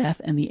chaos and death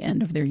and the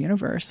end of their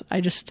universe,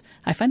 I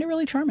find it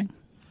really charming.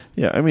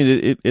 Yeah, I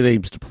mean, it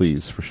aims to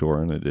please for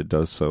sure, and it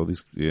does so.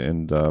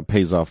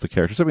 Pays off the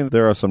characters. I mean,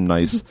 there are some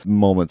nice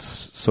moments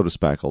sort of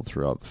spackled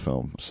throughout the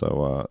film,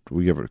 so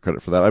we give it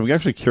credit for that. I'm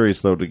actually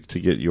curious, though, to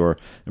get your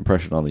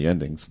impression on the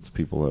ending, since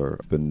people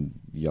have been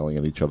yelling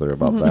at each other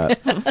about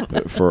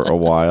that for a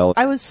while.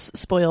 I was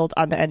spoiled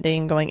on the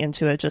ending going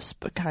into it, just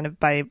kind of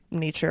by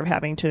nature of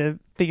having to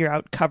figure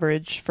out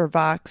coverage for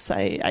Vox.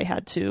 I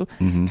had to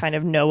kind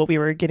of know what we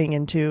were getting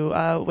into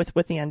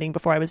with the ending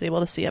before I was able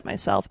to see it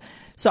myself.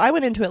 So I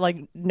went into it like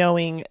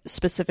knowing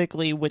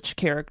specifically which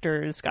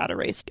characters got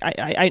erased.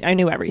 I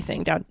knew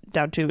everything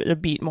down to a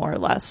beat, more or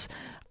less.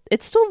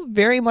 it still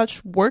very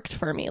much worked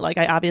for me. Like,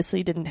 I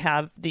obviously didn't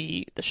have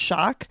the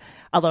shock,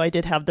 although I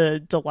did have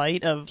the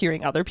delight of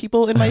hearing other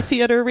people in my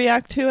theater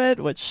react to it,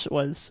 which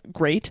was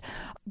great.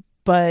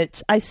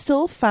 But I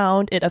still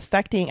found it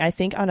affecting, I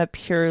think, on a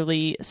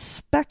purely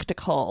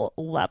spectacle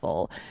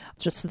level.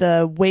 Just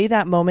the way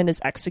that moment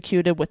is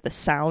executed with the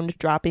sound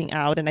dropping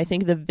out, and I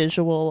think the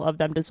visual of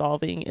them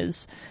dissolving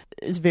is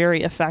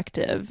very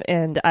effective.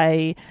 And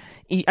I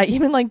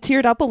even like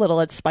teared up a little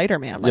at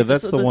Spider-Man. Like, yeah,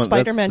 that's the one.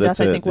 Spider-Man death,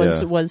 I think,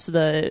 was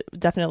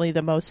definitely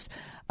the most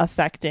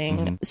affecting.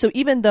 Mm-hmm. So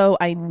even though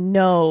I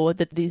know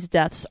that these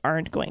deaths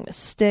aren't going to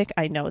stick,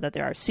 I know that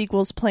there are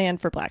sequels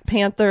planned for Black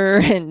Panther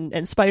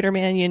and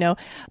Spider-Man, you know,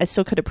 I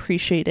still could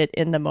appreciate it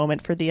in the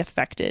moment for the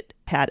effect it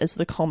had as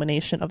the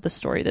culmination of the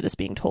story that is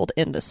being told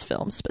in this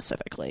film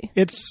specifically.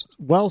 It's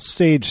well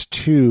staged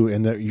too,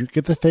 in that you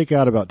get the fake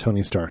out about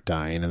Tony Stark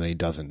dying and then he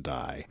doesn't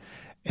die.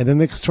 And then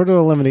they sort of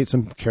eliminate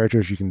some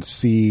characters you can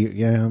see.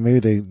 Yeah,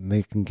 maybe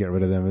they can get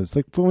rid of them. It's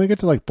like when we get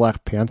to like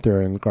Black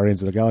Panther and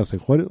Guardians of the Galaxy,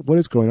 like what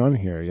is going on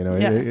here? You know,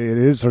 yeah. it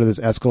is sort of this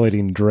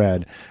escalating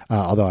dread.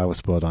 Although I was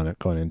spoiled on it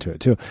going into it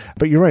too.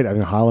 But you're right. I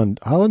mean,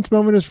 Holland's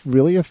moment is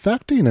really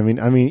affecting.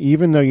 I mean,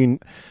 even though you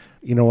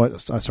know what?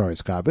 Sorry,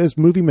 Scott, but it's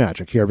movie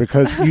magic here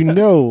because you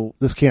know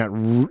this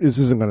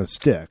isn't going to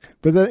stick.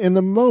 But then in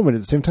the moment,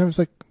 at the same time, it's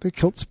like they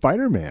killed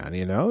Spider-Man.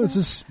 You know, it's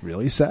just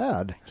really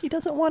sad. He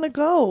doesn't want to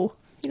go.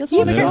 He doesn't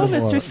want to go,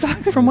 Mr. Stark.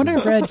 From what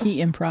I've read,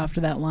 he improv'd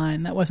that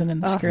line. That wasn't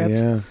in the script.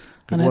 Yeah.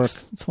 And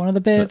it's one of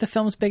the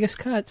film's biggest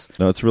cuts.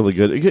 No, it's really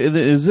good.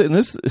 Is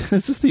this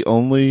the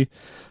only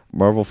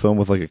Marvel film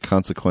with like a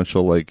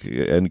consequential like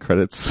end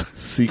credits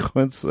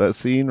sequence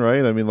scene,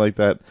 right? I mean, like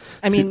that.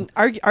 I mean,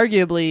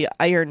 arguably,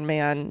 Iron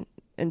Man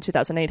in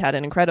 2008 had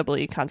an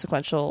incredibly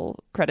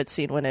consequential credit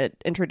scene when it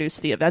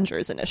introduced the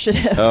Avengers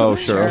initiative. Oh,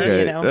 sure,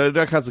 okay. You know?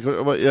 Not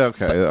consequential, but yeah,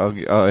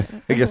 okay.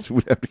 I guess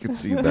we have to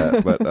concede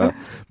that.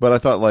 But I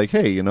thought, like,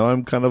 hey, you know,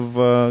 I'm kind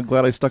of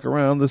glad I stuck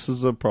around. This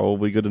is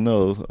probably good to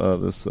know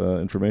this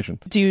information.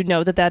 Do you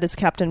know that is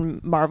Captain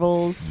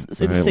Marvel's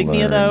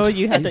insignia, though?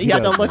 You had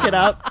to look it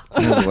up.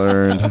 I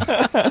learned.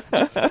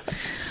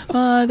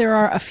 There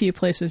are a few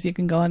places you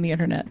can go on the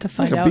internet to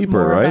find out beeper,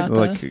 more right? about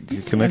like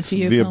the connects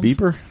MCU via films.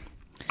 beeper.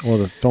 Well,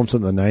 the film's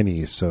in the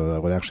 90s, so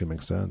that would actually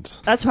make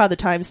sense. That's how the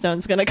time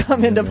stone's going to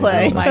come into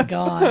play. Oh my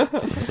god!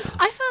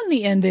 I found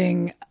the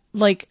ending,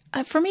 like,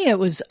 for me, it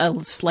was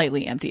a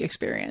slightly empty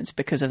experience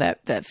because of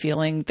that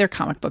feeling. They're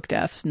comic book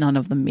deaths; none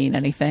of them mean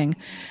anything.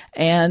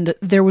 And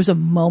there was a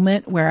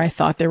moment where I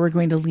thought they were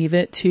going to leave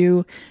it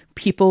to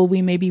people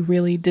we maybe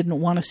really didn't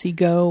want to see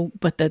go,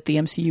 but that the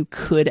MCU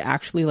could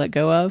actually let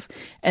go of.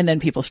 And then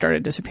people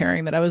started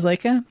disappearing. That I was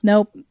like,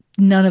 nope.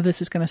 None of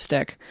this is going to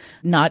stick,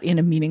 not in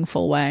a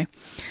meaningful way.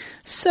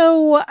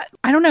 So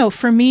I don't know.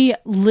 For me,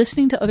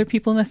 listening to other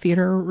people in the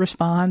theater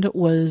respond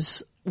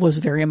was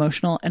very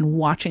emotional, and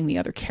watching the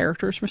other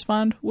characters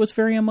respond was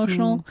very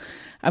emotional.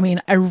 I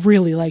mean, I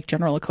really like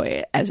General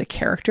Okoye as a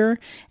character,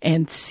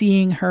 and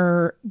seeing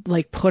her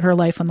like put her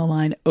life on the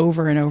line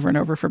over and over and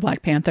over for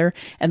Black Panther,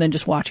 and then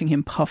just watching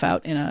him puff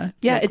out in a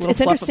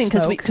it's interesting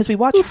because we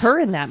watch her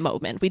in that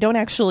moment. We don't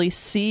actually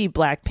see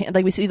Black Panther,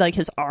 like we see like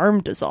his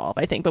arm dissolve,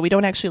 I think, but we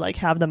don't actually like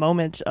have the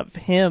moment of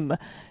him,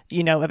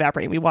 you know,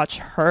 evaporating. We watch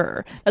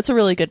her. That's a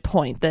really good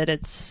point. That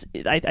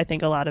I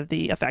think a lot of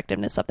the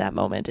effectiveness of that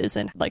moment is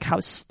in like how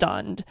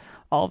stunned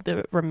all of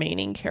the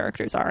remaining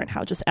characters are and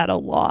how just at a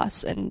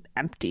loss and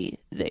empty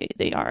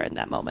they are in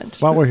that moment.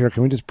 While we're here,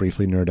 can we just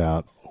briefly nerd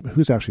out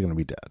who's actually going to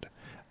be dead?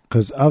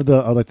 Because of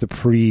the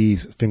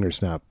pre-finger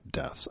snap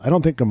deaths, I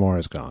don't think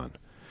Gamora's gone.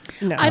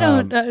 No, I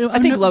don't. I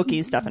think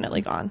Loki's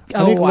definitely gone.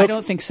 I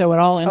don't think so at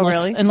all.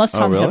 Unless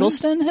Tom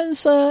Hiddleston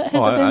has I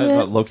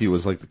thought Loki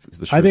was like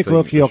the sure I think thing,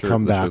 Loki will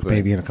come back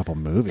maybe in a couple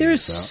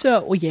movies.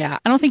 I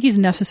don't think he's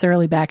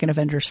necessarily back in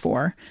Avengers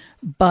 4,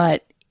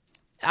 but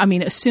I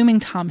mean, assuming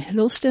Tom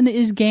Hiddleston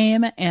is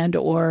game and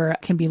or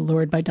can be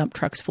lured by dump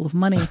trucks full of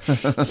money,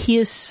 he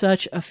is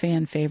such a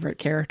fan favorite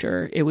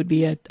character. It would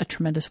be a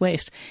tremendous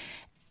waste.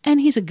 And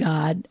he's a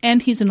god,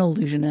 and he's an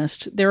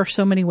illusionist. There are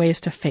so many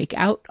ways to fake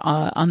out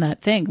on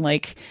that thing.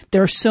 Like,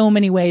 there are so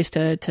many ways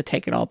to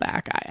take it all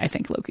back. I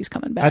think Loki's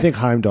coming back. I think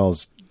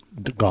Heimdall's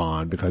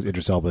gone because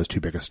Idris Elba is too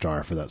big a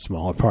star for that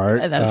smaller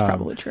part. That is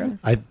probably true.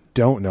 I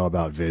don't know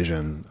about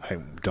Vision. I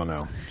don't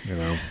know. You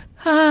know,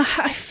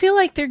 I feel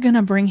like they're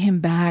gonna bring him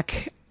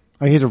back.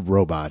 I mean, he's a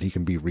robot. He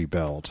can be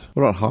rebuilt.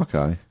 What about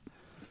Hawkeye?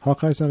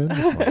 Hawkeye's not in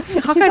this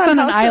one. Hawkeye's on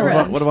an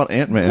island. What about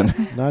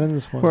Ant-Man? Not in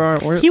this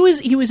one. He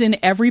was in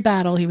every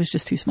battle. He was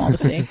just too small to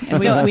see, and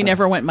we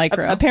never went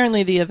micro.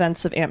 Apparently, the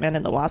events of Ant-Man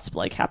and the Wasp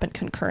happen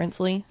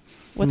concurrently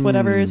with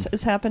whatever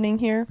is happening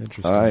here.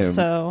 Interesting.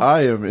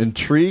 I am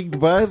intrigued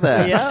by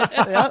that.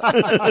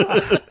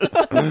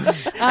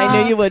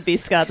 I knew you would be,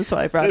 Scott. That's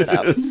why I brought it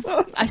up.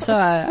 I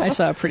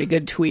saw a pretty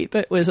good tweet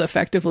that was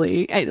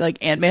effectively like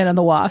Ant-Man and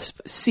the Wasp.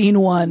 Scene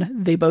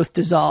 1, they both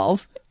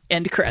dissolve.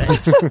 End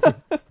credits.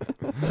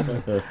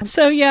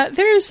 So yeah,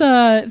 there's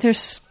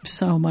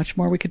so much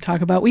more we could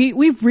talk about.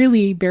 We've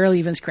really barely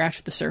even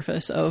scratched the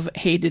surface of,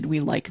 hey, did we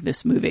like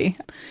this movie?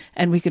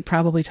 And we could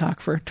probably talk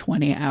for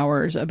 20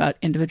 hours about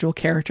individual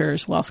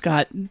characters while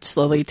Scott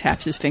slowly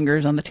taps his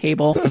fingers on the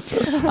table.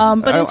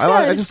 But instead,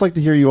 I just like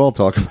to hear you all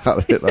talk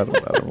about it. I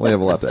don't really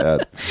have a lot to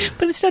add.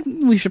 But instead,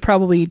 we should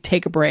probably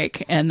take a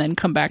break and then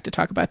come back to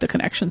talk about the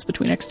connections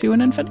between X2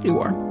 and Infinity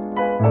War.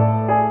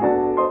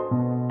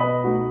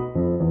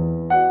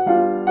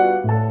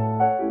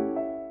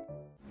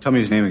 Tell me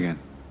his name again.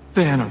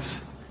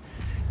 Thanos.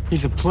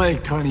 He's a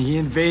plague, Tony. He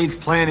invades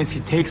planets.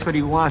 He takes what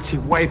he wants. He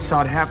wipes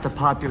out half the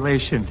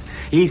population.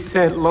 He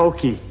sent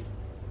Loki.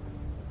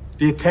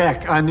 The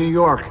attack on New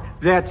York.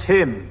 That's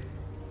him.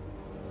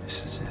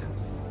 This is it.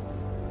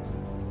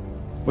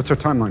 What's our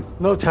timeline?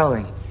 No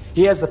telling.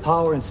 He has the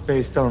power in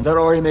Space Stones. That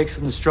already makes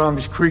him the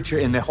strongest creature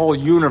in the whole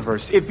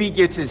universe. If he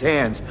gets his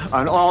hands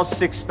on all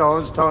 6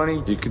 stones,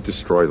 Tony... He could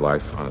destroy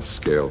life on a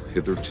scale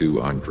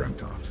hitherto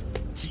undreamt of.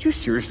 Did you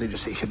seriously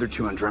just say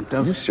hitherto undreamt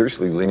of? Are you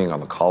seriously leaning on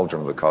the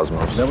cauldron of the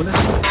cosmos?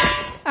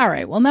 All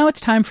right, well, now it's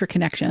time for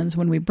Connections,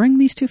 when we bring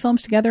these two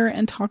films together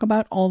and talk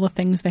about all the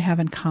things they have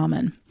in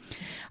common.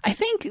 I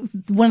think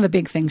one of the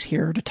big things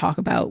here to talk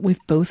about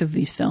with both of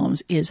these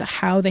films is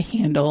how they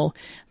handle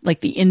like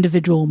the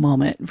individual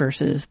moment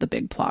versus the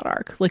big plot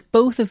arc. Like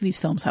both of these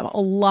films have a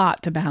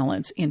lot to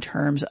balance in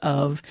terms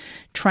of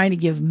trying to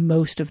give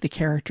most of the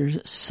characters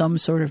some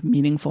sort of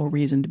meaningful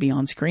reason to be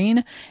on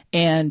screen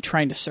and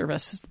trying to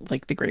service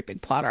like the great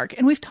big plot arc.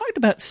 And we've talked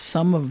about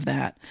some of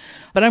that,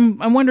 but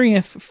I'm wondering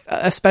if,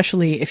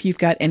 especially if you've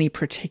got any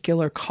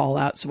particular call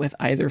outs with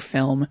either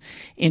film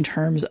in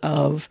terms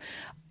of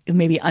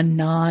maybe a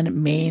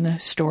non-main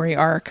story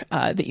arc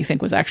that you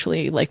think was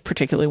actually like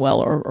particularly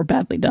well or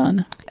badly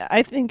done.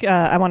 I think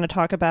I want to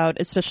talk about,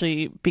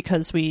 especially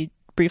because we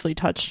briefly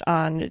touched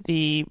on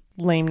the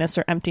lameness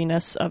or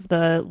emptiness of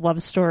the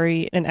love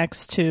story in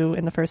X2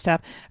 in the first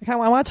half. I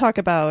want to talk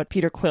about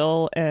Peter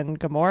Quill and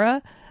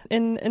Gamora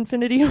in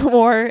Infinity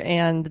War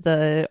and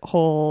the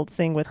whole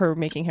thing with her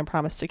making him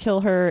promise to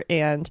kill her,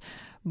 and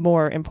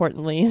more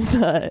importantly,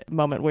 the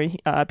moment where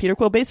Peter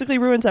Quill basically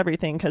ruins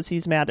everything because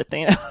he's mad at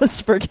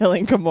Thanos for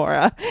killing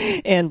Gamora,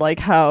 and like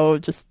how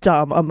just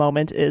dumb a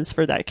moment is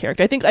for that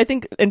character. I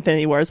think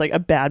Infinity War is like a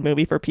bad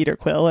movie for Peter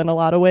Quill in a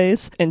lot of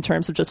ways in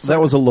terms of just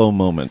that was a low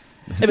moment.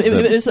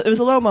 It was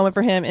a low moment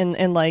for him,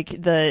 and like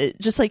the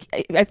just like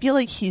I feel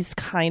like he's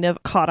kind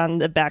of caught on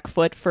the back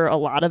foot for a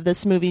lot of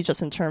this movie,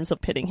 just in terms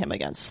of pitting him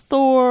against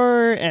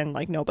Thor and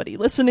like nobody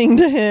listening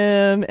to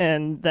him,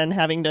 and then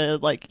having to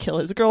like kill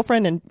his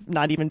girlfriend and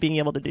not even being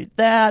able to do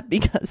that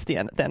because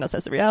Thanos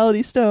has a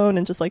reality stone,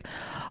 and just like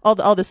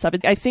all this stuff.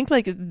 I think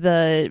like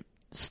the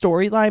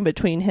storyline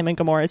between him and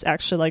Gamora is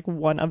actually like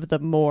one of the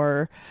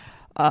more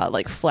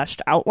like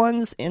fleshed out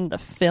ones in the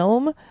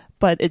film,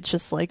 but it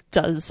just like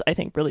does, I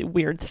think, really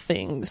weird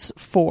things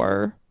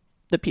for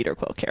the Peter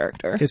Quill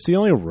character. It's the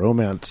only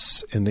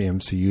romance in the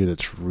MCU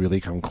that's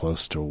really come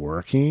close to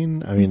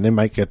working. I mean, they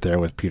might get there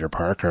with Peter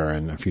Parker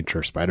in a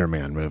future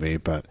Spider-Man movie,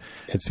 but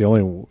it's the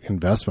only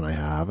investment I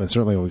have. And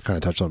certainly we kind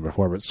of touched on it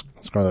before, but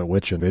Scarlet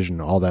Witch and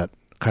Vision, all that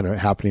kind of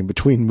happening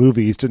between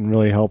movies didn't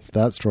really help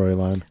that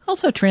storyline.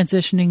 Also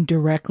transitioning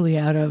directly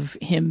out of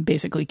him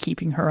basically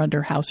keeping her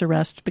under house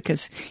arrest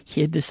because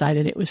he had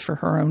decided it was for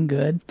her own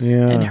good,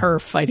 and her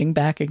fighting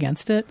back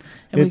against it.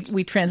 And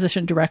we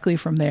transitioned directly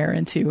from there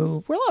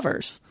into we're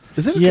lovers.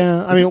 Is it?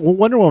 Yeah, I mean,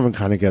 Wonder Woman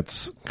kind of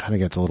gets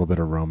a little bit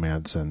of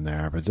romance in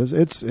there, but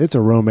it's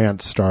a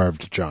romance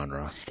starved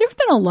genre. There have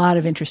been a lot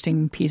of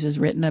interesting pieces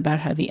written about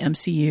how the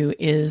MCU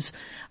is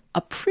a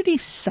pretty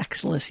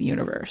sexless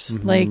universe.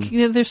 Mm-hmm. Like,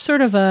 you know, there's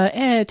sort of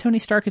Tony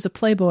Stark is a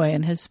playboy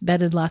and has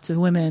bedded lots of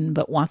women,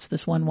 but wants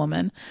this one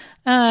woman.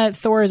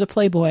 Thor is a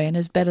playboy and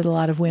has bedded a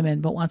lot of women,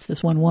 but wants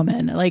this one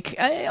woman. Like,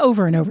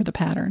 over and over the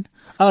pattern.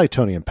 I like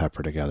Tony and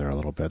Pepper together a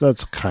little bit.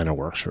 That's kind of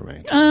works for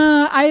me.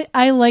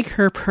 I like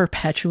her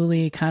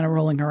perpetually kind of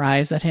rolling her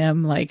eyes at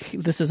him. Like,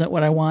 this isn't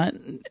what I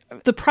want.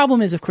 The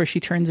problem is, of course, she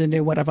turns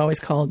into what I've always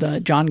called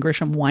John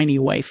Grisham whiny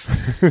wife,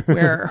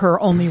 where her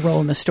only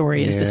role in the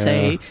story is to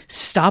say,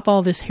 stop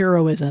all this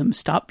heroism,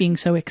 stop being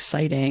so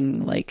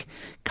exciting, like,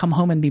 come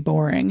home and be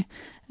boring.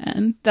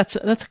 And that's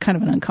kind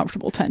of an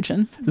uncomfortable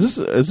tension. Is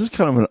this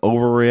kind of an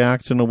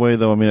overreact in a way,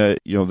 though? I mean,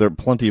 there are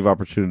plenty of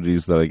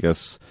opportunities that I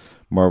guess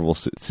Marvel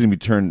seem to be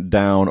turned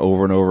down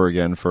over and over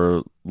again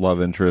for love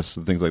interests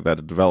and things like that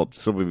to develop,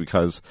 simply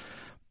because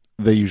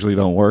they usually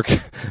don't work,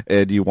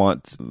 and you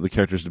want the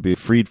characters to be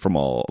freed from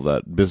all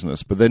that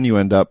business. But then you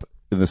end up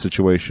in the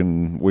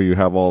situation where you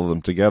have all of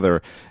them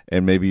together,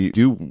 and maybe you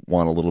do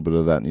want a little bit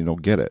of that and you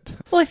don't get it.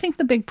 Well, I think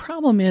the big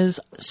problem is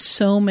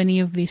so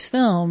many of these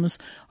films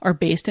are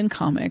based in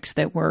comics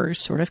that were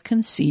sort of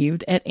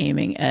conceived at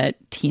aiming at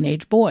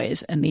teenage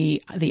boys. And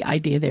the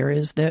idea there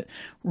is that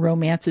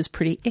romance is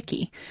pretty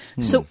icky.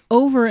 So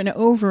over and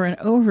over and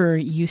over,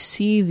 you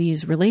see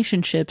these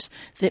relationships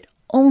that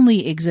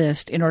only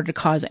exist in order to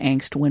cause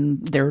angst when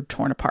they're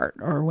torn apart,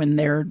 or when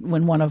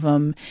one of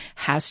them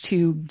has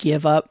to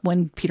give up,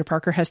 when Peter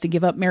Parker has to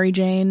give up Mary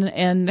Jane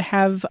and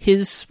have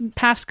his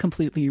past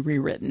completely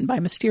rewritten by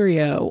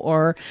Mysterio,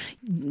 or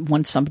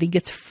when somebody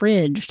gets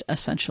fridged,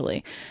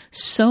 essentially.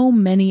 So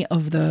many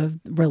of the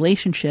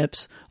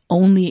relationships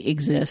only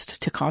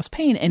exist to cause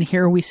pain. And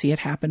here we see it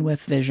happen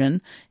with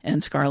Vision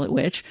and Scarlet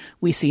Witch.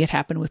 We see it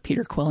happen with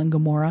Peter Quill and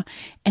Gamora.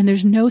 And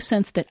there's no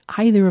sense that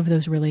either of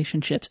those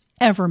relationships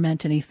ever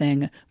meant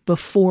anything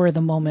before the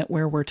moment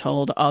where we're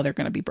told, oh, they're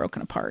going to be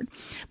broken apart.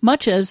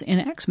 Much as in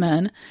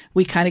X-Men,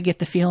 we kind of get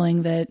the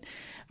feeling that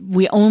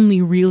we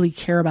only really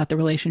care about the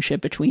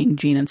relationship between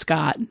Jean and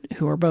Scott,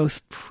 who are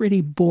both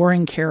pretty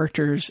boring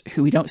characters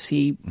who we don't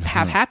see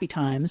have happy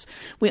times.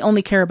 We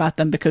only care about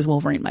them because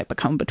Wolverine might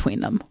become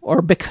between them,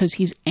 or because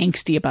he's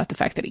angsty about the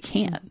fact that he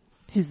can't.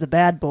 He's the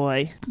bad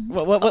boy.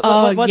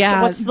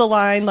 What's the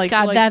line?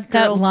 God,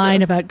 that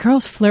line about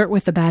girls flirt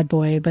with the bad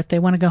boy, but they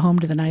want to go home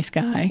to the nice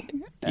guy.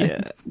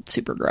 Yeah.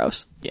 Super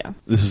gross. Yeah.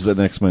 This is an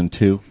X-Men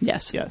 2?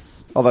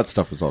 Yes. All that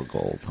stuff is all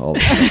gold.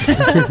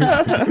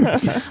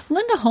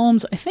 Linda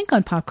Holmes, I think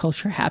on Pop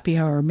Culture Happy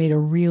Hour, made a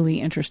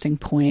really interesting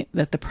point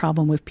that the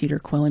problem with Peter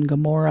Quill and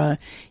Gamora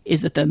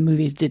is that the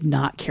movies did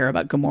not care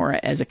about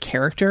Gamora as a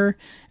character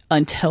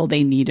until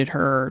they needed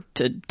her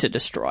to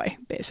destroy,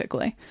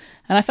 basically.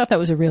 And I thought that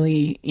was a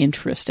really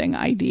interesting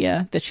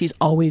idea, that she's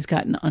always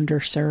gotten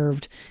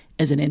underserved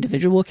as an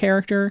individual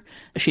character.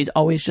 She's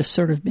always just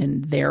sort of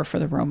been there for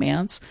the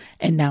romance,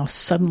 and now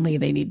suddenly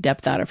they need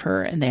depth out of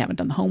her, and they haven't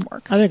done the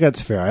homework. I think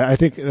that's fair. I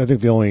think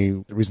the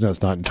only reason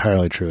that's not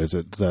entirely true is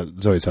that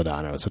Zoe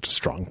Saldana is such a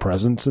strong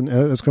presence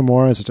as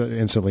Gamora, such a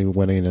instantly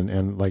winning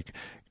and like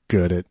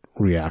good at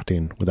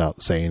reacting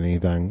without saying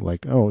anything.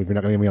 Like, oh, if you're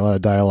not going to give me a lot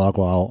of dialogue,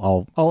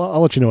 well,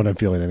 I'll let you know what I'm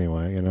feeling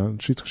anyway. You know,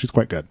 she's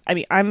quite good. I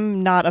mean,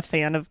 I'm not a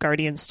fan of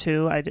Guardians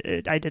 2. I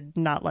did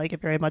not like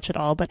it very much at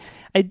all, but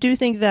I do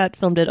think that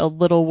film did a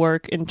little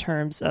work in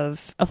terms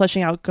of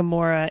fleshing out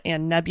Gamora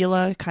and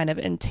Nebula kind of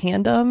in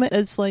tandem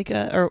as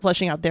or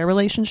fleshing out their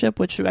relationship,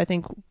 which I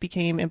think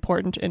became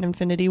important in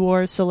Infinity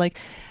War. So I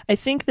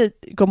think that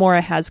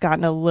Gamora has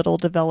gotten a little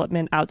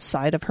development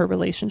outside of her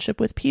relationship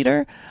with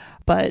Peter,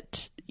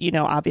 but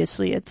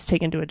obviously it's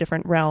taken to a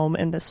different realm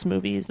in this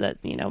movies that,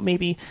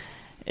 maybe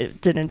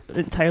it didn't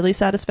entirely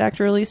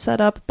satisfactorily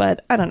set up,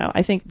 but I don't know.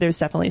 I think there's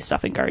definitely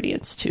stuff in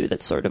Guardians 2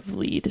 that sort of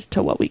lead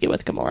to what we get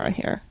with Gamora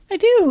here. I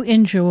do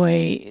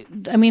enjoy,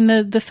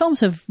 the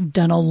films have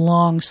done a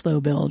long, slow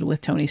build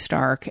with Tony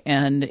Stark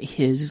and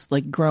his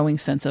growing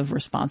sense of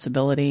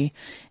responsibility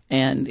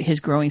and his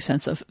growing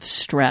sense of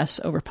stress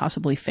over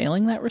possibly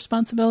failing that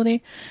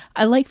responsibility.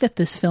 I like that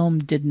this film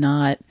did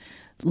not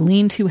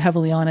lean too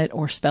heavily on it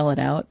or spell it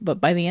out,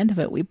 but by the end of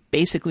it, we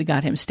basically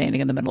got him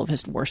standing in the middle of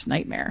his worst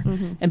nightmare.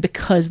 Mm-hmm. And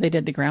because they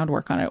did the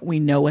groundwork on it, we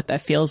know what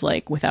that feels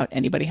like without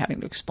anybody having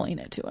to explain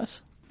it to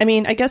us. I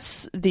mean, I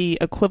guess the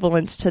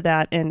equivalence to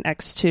that in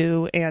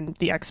X2 and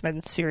the X-Men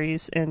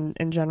series in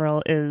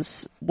general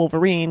is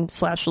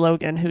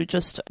Wolverine/Logan, who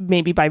just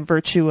maybe by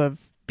virtue of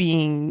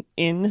being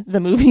in the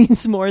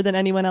movies more than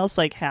anyone else,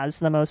 has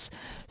the most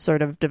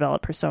sort of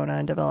developed persona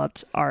and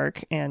developed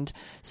arc and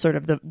sort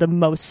of the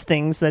most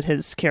things that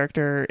his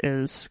character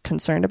is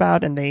concerned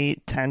about, and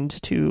they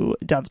tend to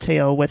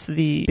dovetail with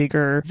the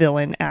bigger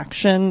villain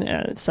action,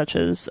 such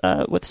as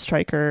with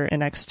Stryker in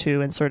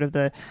X2 and sort of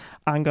the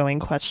ongoing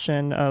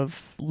question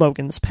of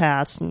Logan's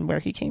past and where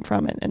he came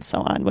from and so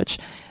on, which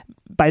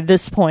by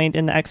this point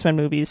in the X-Men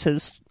movies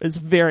is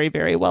very,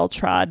 very well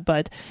trod,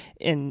 but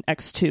in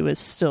X2 is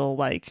still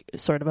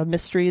sort of a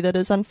mystery that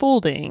is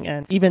unfolding.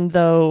 And even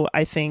though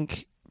I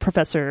think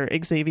Professor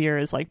Xavier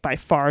is by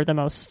far the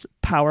most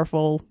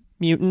powerful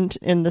mutant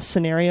in this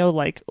scenario,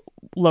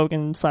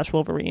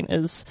 Logan/Wolverine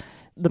is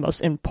the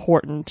most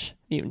important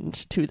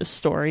mutant to the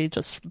story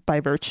just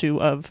by virtue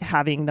of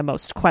having the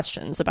most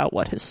questions about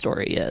what his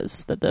story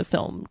is that the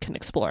film can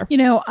explore.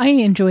 I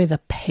enjoy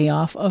the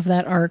payoff of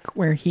that arc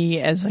where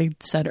he, as I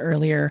said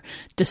earlier,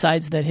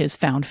 decides that his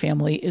found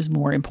family is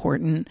more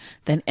important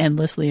than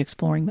endlessly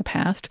exploring the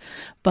past.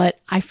 But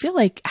I feel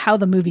like how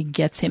the movie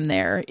gets him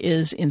there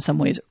is in some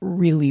ways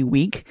really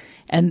weak.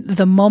 And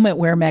the moment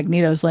where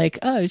Magneto's like,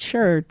 oh,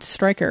 sure,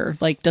 Stryker,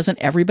 doesn't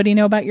everybody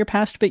know about your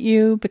past but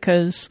you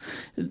because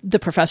the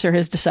professor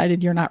has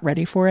decided you're not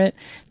ready for it?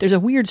 There's a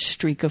weird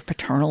streak of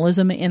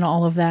paternalism in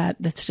all of that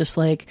that's just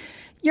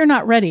you're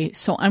not ready,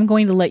 so I'm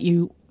going to let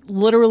you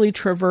literally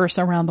traverse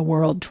around the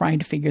world trying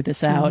to figure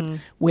this out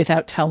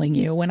without telling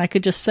you, when I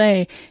could just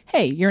say,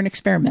 hey, you're an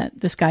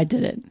experiment. This guy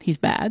did it. He's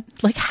bad.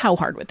 How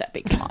hard would that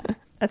be? Come on.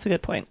 That's a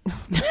good point.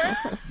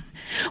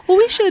 Well,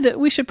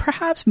 we should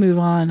perhaps move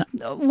on.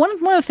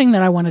 One other thing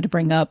that I wanted to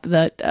bring up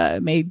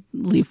that may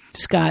leave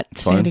Scott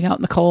standing out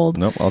in the cold.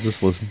 Nope, I'll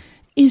just listen.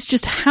 Is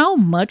just how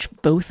much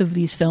both of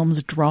these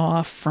films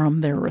draw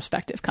from their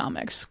respective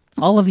comics.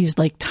 All of these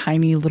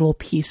tiny little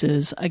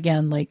pieces,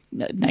 again,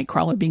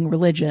 Nightcrawler being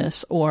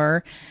religious,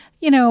 or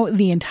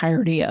the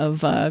entirety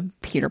of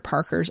Peter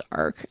Parker's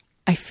arc.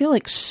 I feel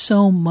like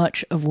so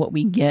much of what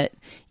we get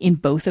in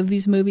both of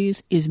these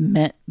movies is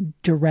meant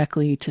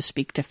directly to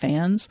speak to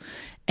fans,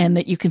 and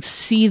that you can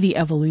see the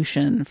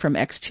evolution from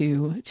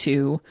X2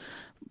 to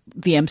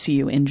the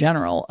MCU in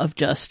general of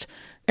just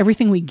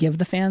everything we give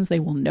the fans, they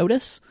will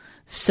notice.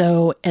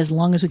 So as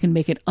long as we can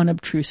make it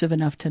unobtrusive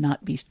enough to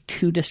not be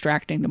too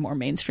distracting to more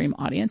mainstream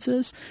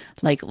audiences,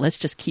 like, let's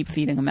just keep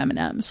feeding them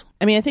M&Ms.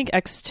 I mean, I think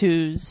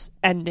X2's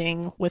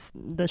ending with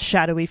the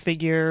shadowy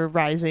figure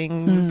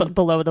rising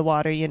below the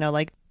water, you know,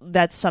 like,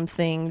 that's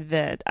something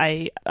that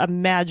I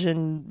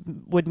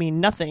imagine would mean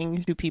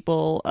nothing to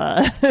people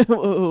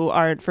who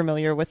aren't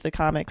familiar with the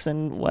comics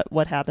and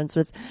what happens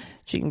with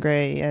Jean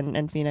Grey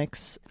and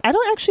Phoenix. I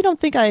don't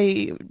think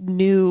I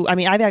knew. I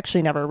mean, I've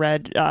actually never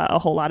read a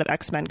whole lot of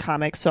X-Men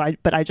comics,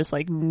 but I just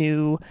like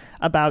knew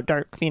about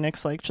Dark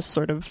Phoenix, like just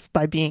sort of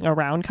by being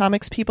around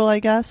comics people, I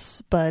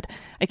guess. But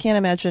I can't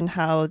imagine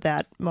how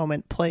that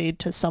moment played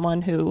to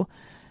someone who,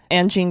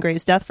 and Jean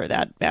Grey's death for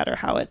that matter,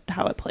 how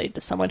it played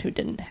to someone who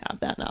didn't have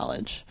that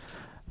knowledge.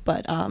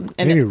 But and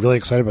made me really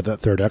excited about that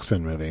third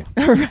X-Men movie.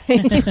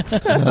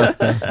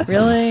 Right?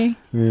 Really?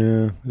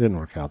 Yeah, it didn't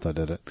work out though,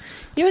 did it?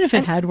 Even if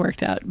it had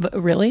worked out, but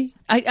really,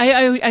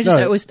 I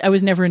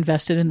was never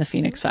invested in the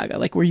Phoenix saga.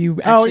 Like, were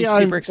you actually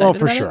super excited? Oh,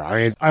 for about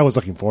sure. I was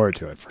looking forward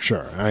to it for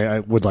sure.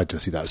 I would like to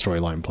see that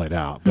storyline played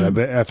out, but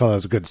I felt it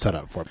was a good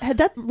setup for it. Had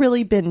that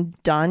really been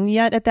done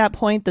yet at that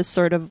point? This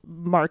sort of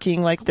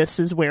marking, like, this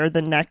is where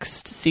the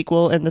next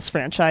sequel in this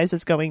franchise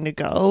is going to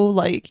go,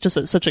 like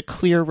just such a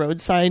clear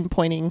road sign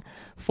pointing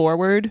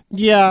forward.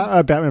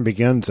 Yeah, Batman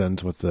Begins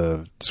ends with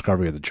the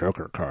discovery of the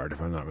Joker card,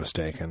 if I'm not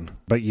mistaken.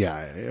 But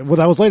yeah, well,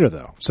 that was later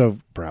though, so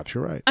perhaps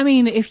you're right. I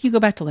mean, if you go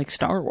back to like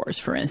Star Wars,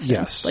 for instance,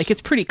 yes, like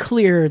it's pretty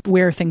clear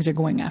where things are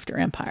going after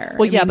Empire.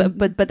 Well,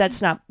 but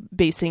that's not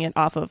basing it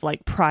off of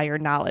like prior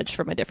knowledge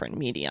from a different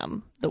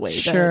medium. The way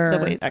the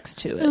way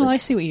X2 is. Oh, I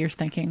see what you're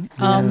thinking.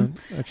 Yeah,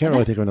 I can't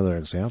really think of another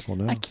example.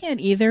 No, I can't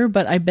either.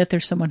 But I bet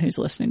there's someone who's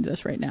listening to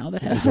this right now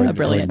that has a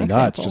brilliant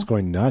example. Just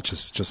going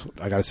nuts. Just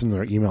I got to send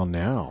their email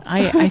now.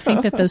 I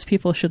think that those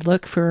people should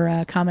look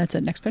for comments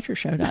at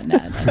nextpictureshow.net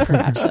and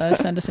perhaps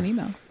send us an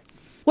email.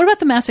 What about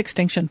the mass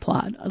extinction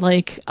plot?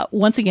 Like,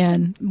 once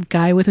again,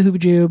 guy with a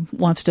hooba-joob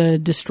wants to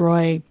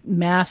destroy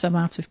mass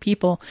amounts of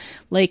people.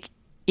 Like,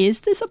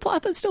 is this a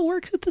plot that still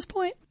works at this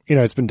point? You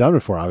know, it's been done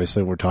before.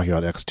 Obviously, we're talking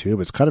about X2,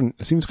 but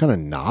it seems kind of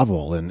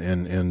novel in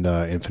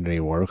Infinity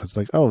War, because it's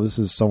like, oh, this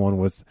is someone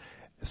with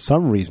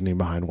some reasoning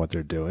behind what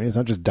they're doing. It's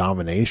not just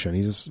domination.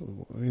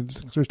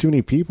 There's too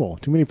many people,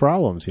 too many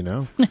problems. You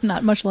know,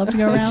 not much love to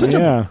go around.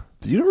 Yeah,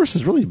 the universe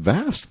is really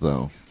vast,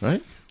 though,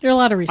 right? There are a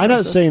lot of resources. I'm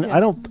not saying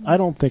I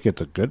don't think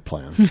it's a good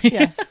plan.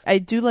 Yeah, I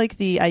do like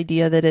the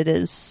idea that it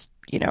is,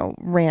 you know,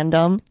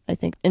 random. I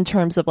think in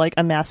terms of like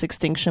a mass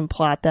extinction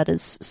plot, that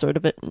is sort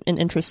of an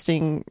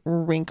interesting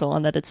wrinkle,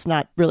 and that it's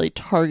not really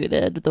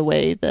targeted the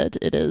way that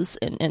it is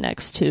in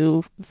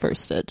X2,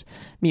 first at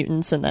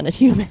mutants and then at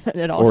humans.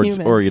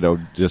 Or you know,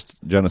 just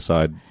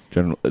genocide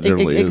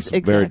generally is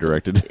very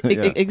directed.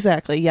 Yeah.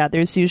 Exactly. Yeah,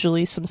 there's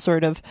usually some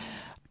sort of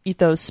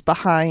ethos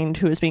behind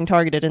who is being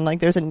targeted, and like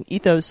there's an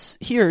ethos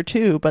here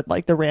too, but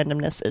like the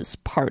randomness is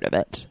part of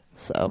it.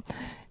 So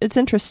it's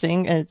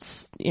interesting.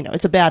 It's, you know,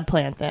 it's a bad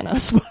plan,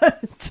 Thanos,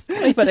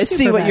 but I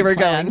see what you were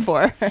going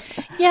for.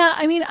 Yeah,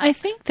 I mean, I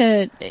think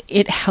that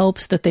it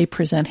helps that they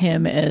present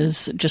him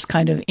as just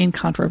kind of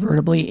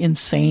incontrovertibly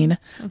insane.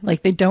 Mm-hmm.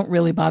 Like, they don't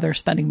really bother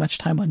spending much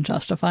time on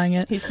justifying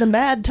it. He's the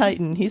Mad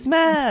Titan. He's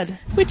mad.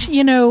 Which,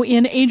 you know,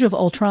 in Age of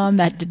Ultron,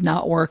 that did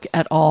not work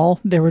at all.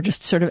 There were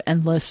just sort of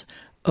endless,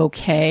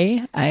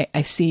 okay,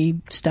 I see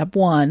step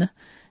one.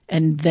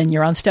 And then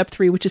you're on step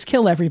 3, which is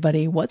kill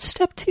everybody. What's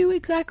step 2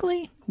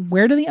 exactly?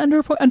 Where do the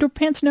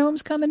underpants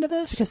gnomes come into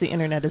this? Because the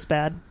internet is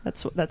bad.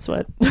 That's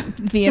what.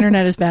 The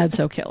internet is bad,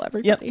 so kill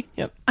everybody.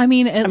 Yep. I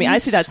mean, I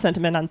see that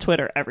sentiment on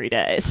Twitter every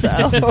day. So,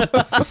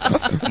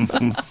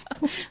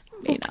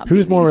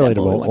 who's more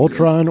relatable,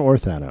 Ultron or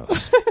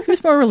Thanos?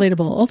 Who's more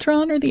relatable,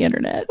 Ultron or the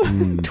internet?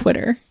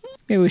 Twitter.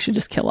 Maybe we should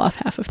just kill off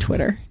half of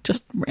Twitter,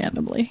 just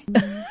randomly.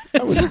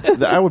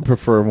 I would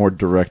prefer a more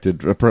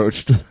directed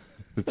approach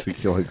to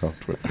killing off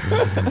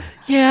Twitter.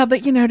 Yeah,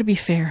 but you know, to be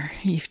fair,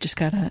 you've just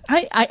got to...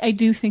 I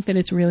do think that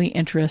it's really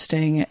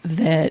interesting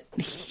that,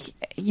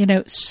 you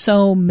know,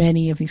 so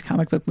many of these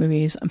comic book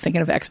movies, I'm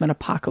thinking of X-Men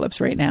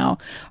Apocalypse right now,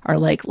 are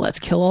like, let's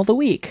kill all the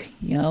weak.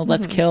 You know,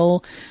 let's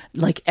kill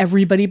like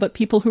everybody but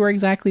people who are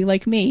exactly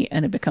like me.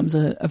 And it becomes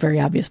a very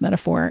obvious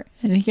metaphor.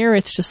 And here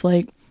it's just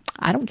like,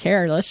 I don't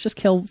care. Let's just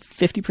kill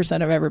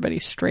 50% of everybody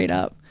straight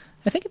up.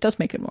 I think it does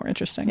make it more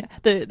interesting.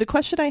 Yeah. The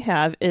question I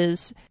have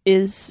is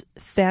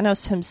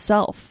Thanos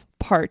himself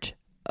part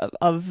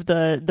of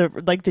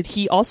the like, did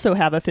he also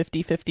have a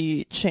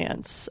 50-50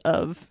 chance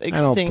of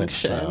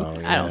extinction?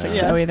 I don't think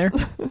so either.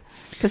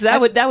 Because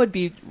that would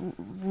be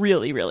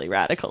really, really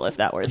radical if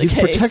that were the case.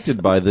 He's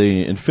protected by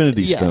the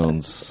Infinity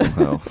Stones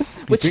somehow.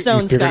 Which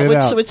stone,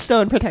 Scott? Which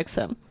stone protects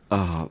him?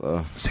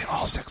 Say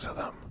all 6 of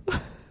them.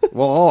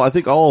 Well, I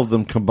think all of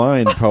them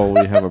combined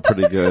probably have a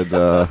pretty good...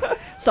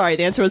 Sorry,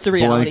 the answer was the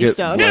reality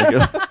stone.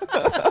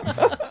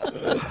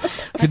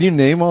 Can you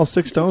name all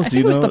 6 stones? I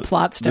think it was the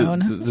plot stone.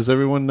 Does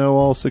everyone know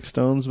all 6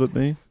 stones but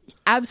me?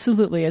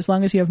 Absolutely, as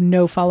long as you have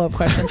no follow-up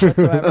questions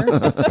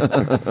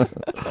whatsoever.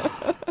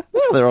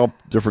 Yeah, they're all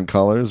different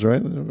colors,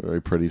 right? They're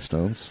very pretty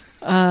stones.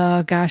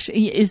 Gosh,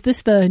 is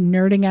this the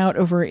nerding out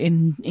over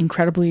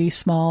incredibly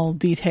small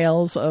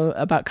details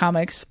about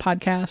comics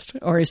podcast,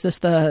 or is this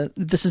the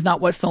 "This is not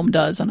what film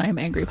does" and I am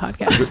angry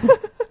podcast?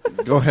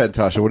 Go ahead,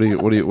 Tasha. What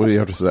do you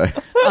have to say?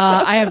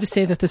 I have to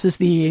say that this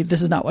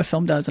is not what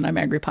film does and I'm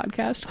angry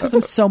podcast, because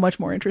I'm so much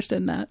more interested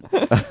in that.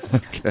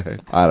 Okay,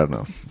 I don't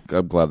know.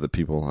 I'm glad that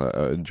people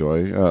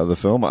enjoy the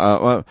film.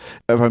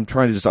 If I'm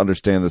trying to just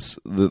understand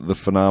the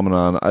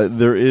phenomenon,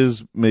 there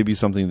is maybe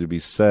something to be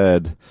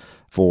said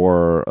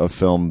for a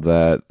film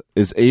that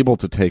is able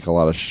to take a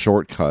lot of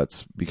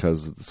shortcuts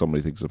because so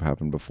many things have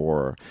happened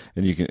before,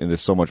 and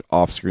there's so much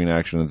off-screen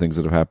action and things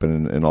that have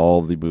happened in all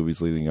of the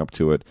movies leading up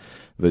to it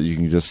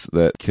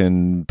that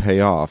can pay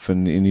off,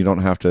 and you don't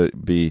have to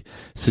be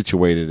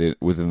situated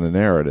within the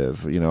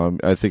narrative.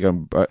 I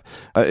think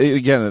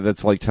again,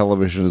 that's like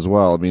television as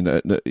well. I mean,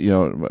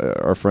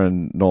 our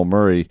friend Noel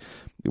Murray,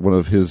 one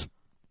of his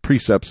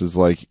precepts is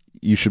like,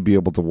 you should be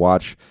able to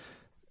watch.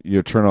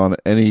 You turn on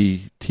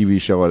any TV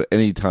show at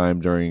any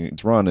time during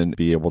its run and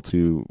be able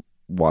to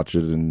watch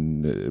it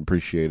and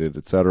appreciate it,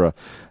 etc.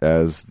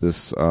 As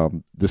this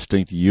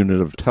distinct unit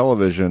of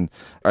television.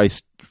 I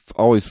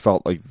always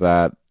felt like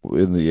that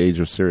in the age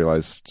of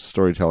serialized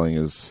storytelling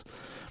is.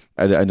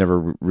 I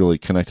never really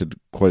connected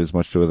quite as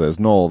much to it as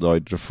Noel, though I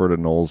defer to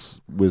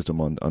Noel's wisdom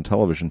on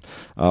television.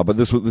 But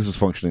this is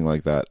functioning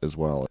like that as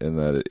well, in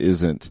that it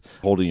isn't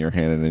holding your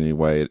hand in any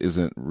way. It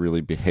isn't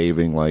really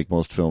behaving like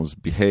most films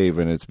behave,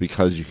 and it's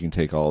because you can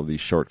take all of these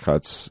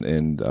shortcuts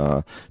and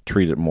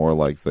treat it more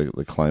like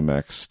the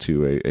climax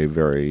to a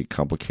very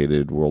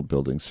complicated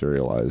world-building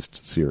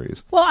serialized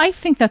series. Well, I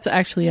think that's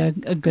actually a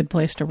good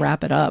place to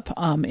wrap it up.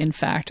 In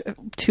fact,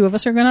 2 of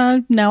us are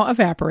going to now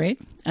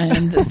evaporate,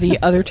 and the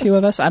other 2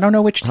 of us, I don't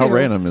know which 2. How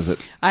random is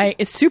it?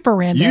 It's super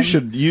random.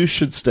 You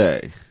should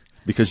stay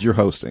because you're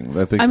hosting.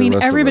 I mean,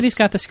 everybody's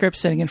got the script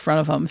sitting in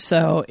front of them,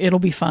 so it'll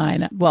be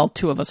fine. Well,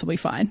 2 of us will be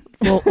fine.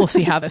 We'll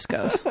see how this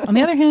goes. On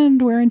the other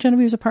hand, we're in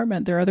Genevieve's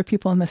apartment. There are other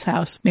people in this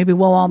house. Maybe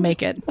we'll all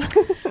make it.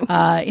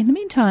 In the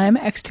meantime,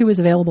 X2 is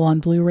available on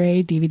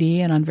Blu-ray, DVD,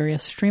 and on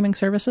various streaming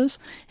services.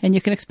 And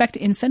you can expect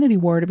Infinity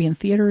War to be in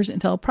theaters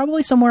until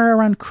probably somewhere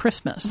around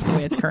Christmas, the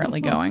way it's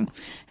currently going.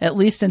 At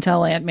least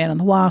until Ant-Man and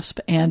the Wasp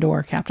and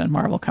or Captain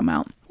Marvel come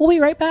out. We'll be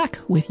right back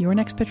with Your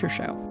Next Picture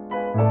Show.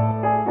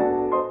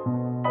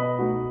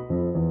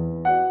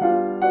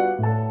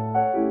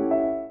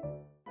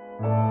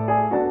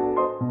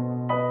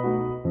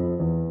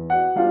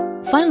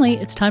 Finally,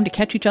 it's time to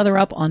catch each other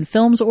up on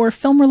films or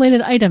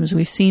film-related items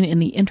we've seen in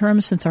the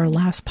interim since our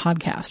last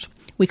podcast.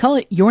 We call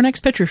it Your Next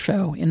Picture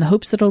Show in the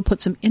hopes that it'll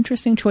put some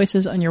interesting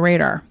choices on your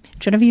radar.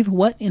 Genevieve,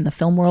 what in the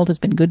film world has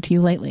been good to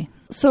you lately?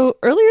 So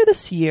earlier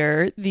this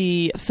year,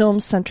 the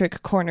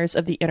film-centric corners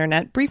of the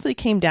internet briefly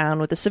came down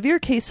with a severe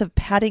case of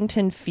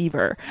Paddington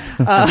fever,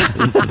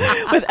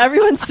 with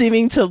everyone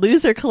seeming to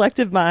lose their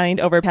collective mind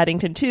over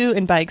Paddington 2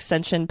 and by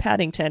extension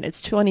Paddington. It's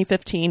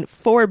 2015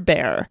 for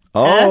Bear.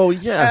 Oh,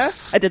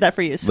 yes. I did that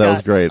for you, Scott. That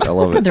was great. I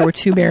love it. There were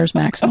 2 bears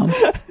maximum.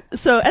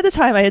 So at the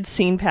time, I had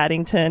seen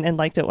Paddington and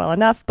liked it well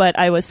enough, but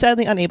I was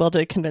sadly unable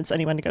to convince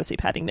anyone to go see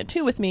Paddington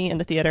 2 with me in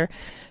the theater,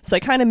 so I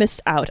kind of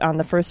missed out on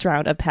the first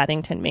round of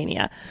Paddington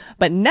Mania.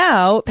 But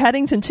now,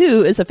 Paddington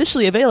 2 is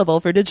officially available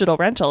for digital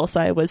rental,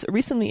 so I was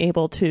recently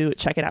able to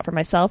check it out for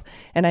myself,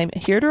 and I'm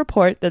here to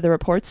report that the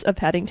reports of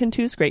Paddington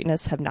 2's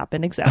greatness have not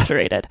been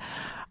exaggerated.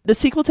 The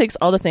sequel takes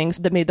all the things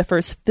that made the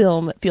first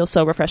film feel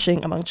so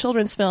refreshing among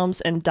children's films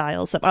and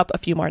dials them up a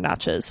few more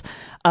notches.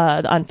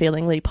 The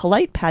unfailingly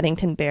polite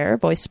Paddington Bear,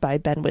 voiced by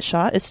Ben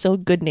Whishaw, is still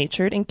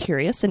good-natured and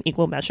curious in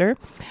equal measure,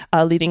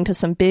 leading to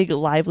some big,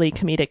 lively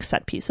comedic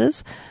set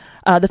pieces.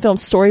 The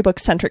film's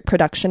storybook-centric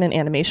production and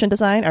animation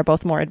design are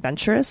both more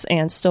adventurous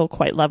and still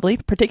quite lovely,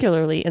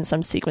 particularly in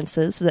some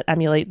sequences that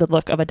emulate the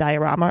look of a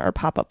diorama or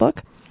pop-up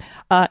book.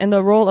 And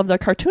the role of the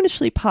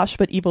cartoonishly posh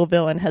but evil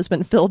villain has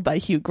been filled by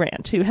Hugh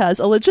Grant, who has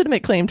a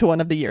legitimate claim to one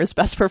of the year's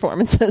best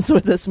performances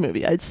with this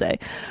movie, I'd say.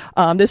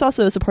 There's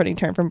also a supporting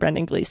turn from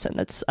Brendan Gleeson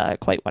that's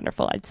quite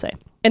wonderful, I'd say.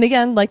 And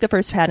again, like the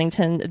first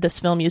Paddington, this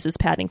film uses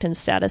Paddington's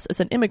status as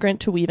an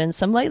immigrant to weave in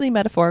some lightly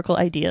metaphorical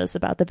ideas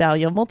about the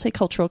value of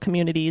multicultural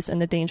communities and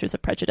the dangers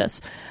of prejudice.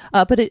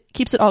 But it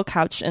keeps it all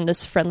couched in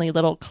this friendly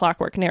little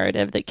clockwork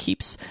narrative that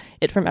keeps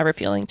it from ever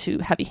feeling too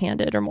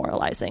heavy-handed or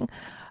moralizing.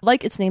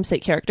 Like its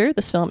namesake character,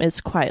 this film is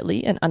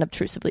quietly and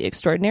unobtrusively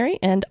extraordinary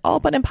and all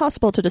but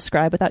impossible to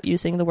describe without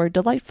using the word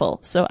delightful,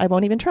 so I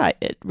won't even try.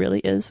 It really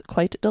is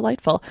quite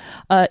delightful.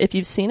 If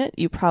you've seen it,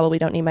 you probably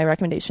don't need my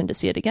recommendation to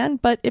see it again,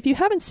 but if you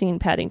haven't seen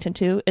Paddington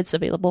 2, it's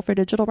available for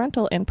digital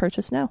rental and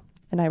purchase now.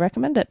 and I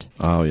recommend it.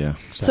 Oh yeah.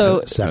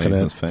 So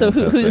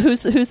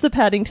who's the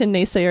Paddington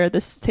naysayer at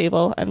this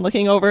table? I'm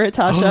looking over at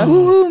Tasha.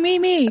 Ooh,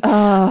 me.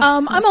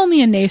 I'm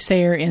only a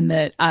naysayer in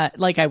that,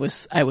 I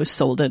was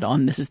sold it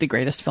on this is the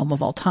greatest film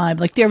of all time.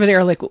 Like the other day,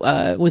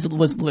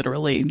 was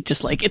literally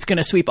just like it's going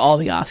to sweep all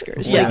the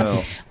Oscars.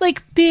 Yeah.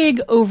 Like big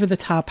over the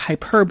top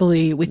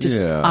hyperbole, which is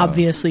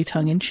obviously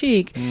tongue in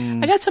cheek.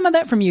 I got some of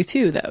that from you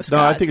too, though, Scott.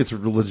 No, I think it's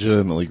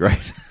legitimately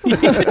great.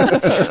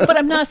 But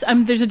I'm not.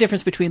 There's a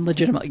difference between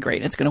legitimately great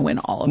and it's going to win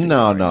all of the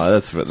awards. No,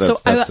 that's so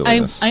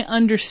silliness. I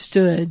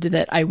understood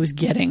that I was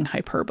getting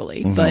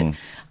hyperbole, but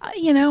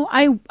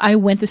I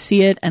went to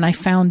see it and I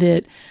found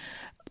it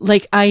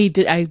like I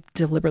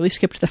deliberately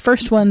skipped the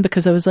first one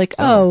because I was like,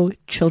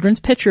 children's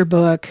picture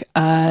book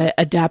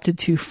adapted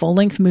to full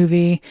length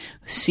movie,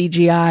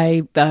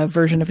 CGI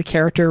version of a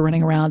character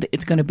running around.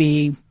 It's going to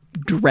be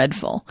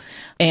dreadful.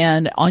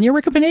 And on your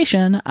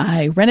recommendation,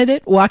 I rented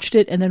it, watched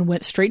it, and then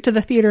went straight to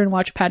the theater and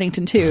watched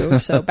Paddington 2.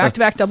 So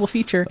back-to-back double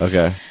feature.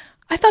 Okay.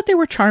 I thought they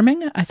were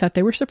charming. I thought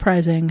they were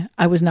surprising.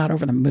 I was not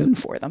over the moon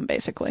for them,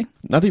 basically.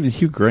 Not even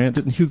Hugh Grant.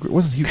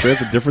 Wasn't Hugh Grant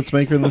the difference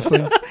maker in this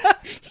thing?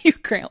 Hugh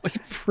Grant was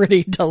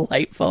pretty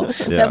delightful.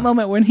 Yeah. That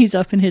moment when he's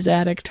up in his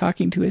attic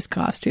talking to his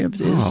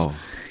costumes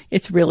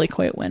it's really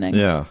quite winning.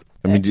 Yeah.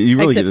 I mean, you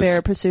really Exit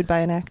Bear pursued by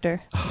an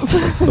actor.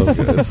 It's so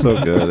good. It's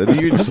so good.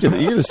 And you're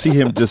going to see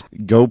him just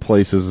go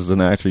places as an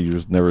actor you've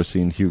just never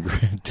seen Hugh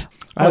Grant.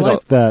 I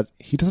like that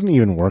he doesn't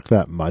even work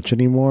that much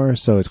anymore,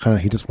 so it's kind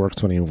of he just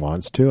works when he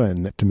wants to,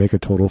 and to make a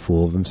total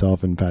fool of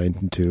himself in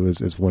Paddington 2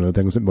 is one of the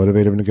things that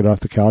motivated him to get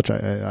off the couch.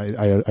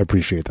 I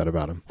appreciate that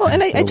about him. Well,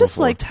 and I just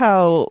liked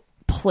how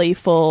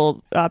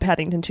playful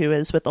Paddington 2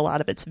 is with a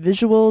lot of its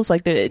visuals.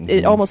 Like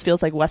it almost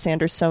feels like Wes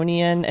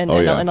Andersonian in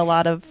a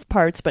lot of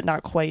parts, but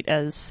not quite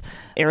as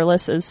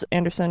airless as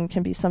Anderson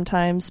can be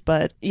sometimes.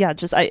 But yeah,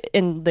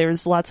 and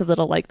there's lots of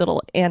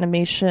little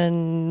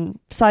animation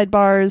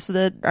sidebars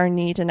that are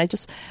neat. And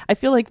I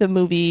feel like the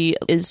movie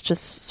is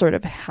just sort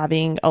of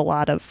having a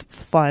lot of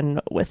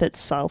fun with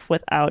itself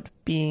without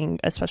being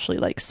especially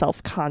like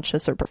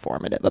self-conscious or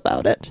performative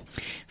about it.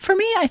 For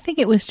me, I think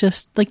it was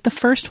just like the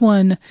first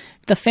one,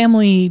 the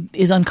family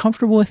is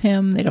uncomfortable with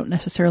him. They don't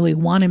necessarily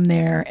want him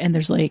there. And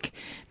there's like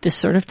this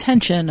sort of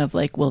tension of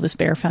like, will this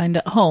bear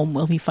find a home?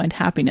 Will he find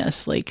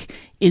happiness? Like,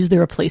 is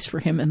there a place for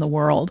him in the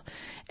world?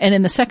 And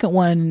in the second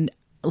one,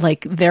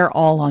 like they're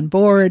all on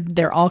board.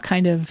 They're all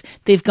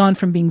they've gone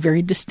from being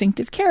very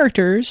distinctive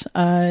characters,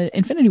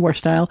 Infinity War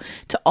style,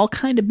 to all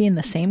kind of being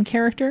the same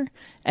character.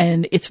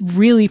 And it's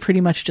really pretty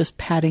much just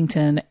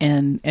Paddington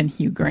and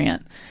Hugh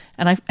Grant.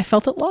 And I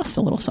felt it lost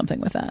a little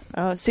something with that.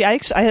 Oh, see, I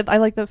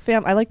like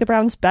I like the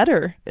Browns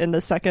better in the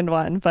second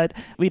one, but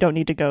we don't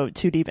need to go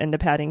too deep into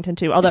Paddington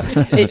 2. Although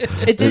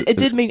it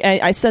did make,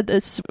 I said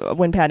this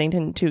when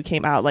Paddington 2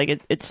 came out,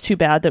 like it's too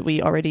bad that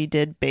we already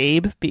did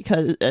Babe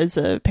because as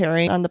a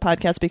pairing on the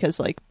podcast, because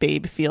like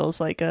Babe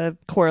feels like a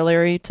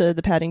corollary to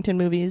the Paddington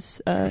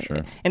movies.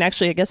 Sure. And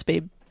actually, I guess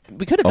Babe.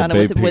 We could have done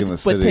it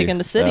with Pig in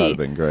the City. That would have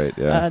been great,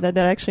 yeah. That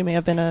actually may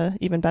have been an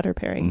even better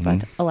pairing,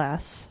 but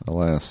alas.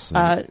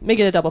 Make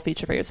it a double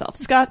feature for yourself.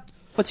 Scott,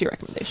 what's your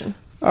recommendation?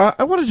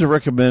 I wanted to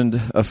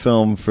recommend a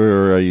film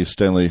for you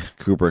Stanley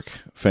Kubrick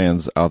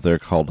fans out there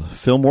called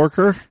Film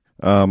Worker.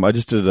 I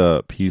just did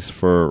a piece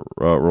for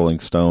Rolling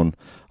Stone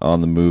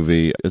on the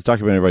movie. It's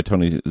documented by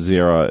Tony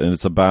Zierra, and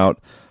it's about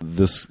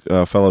this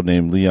fellow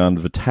named Leon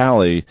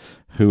Vitali,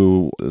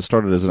 who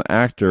started as an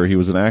actor. He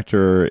was an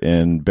actor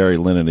in Barry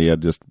Lyndon. He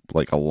had just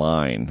like a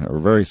line, or a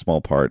very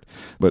small part.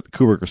 But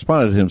Kubrick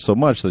responded to him so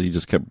much that he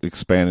just kept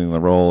expanding the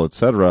role,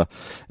 etc.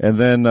 And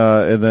then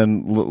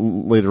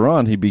later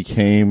on, he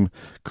became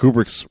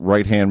Kubrick's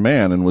right-hand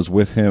man and was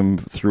with him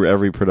through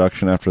every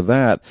production after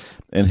that.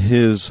 And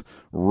his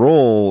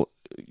role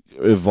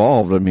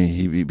evolved. I mean,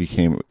 he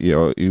became, he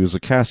was a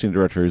casting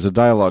director, he was a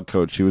dialogue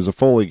coach, he was a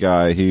Foley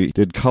guy, he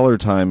did color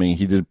timing,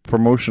 he did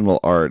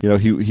promotional art.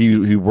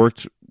 He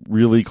worked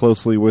really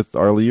closely with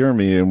R. Lee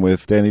Ermey and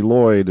with Danny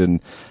Lloyd,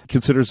 and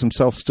considers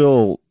himself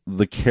still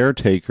the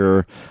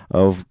caretaker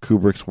of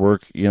Kubrick's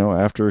work,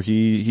 after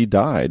he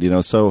died.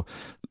 So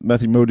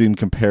Matthew Modine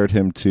compared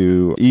him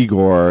to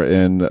Igor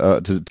and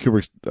to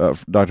Kubrick's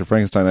Dr.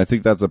 Frankenstein. I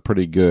think that's a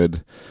pretty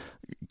good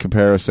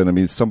comparison. I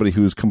mean, somebody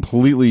who's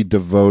completely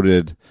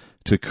devoted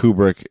to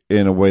Kubrick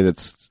in a way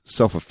that's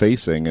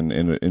self-effacing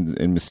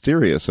and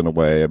mysterious in a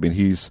way. I mean,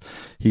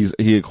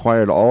 he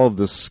acquired all of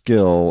this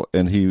skill,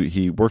 and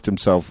he worked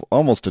himself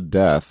almost to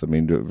death. I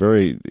mean,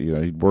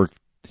 he worked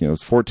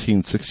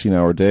 14,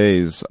 16-hour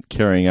days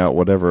carrying out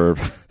whatever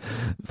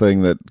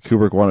thing that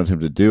Kubrick wanted him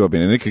to do. I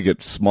mean, and it could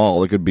get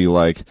small. It could be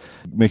like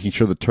making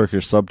sure the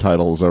Turkish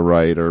subtitles are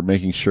right, or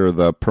making sure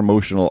the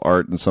promotional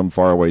art in some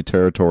faraway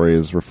territory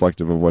is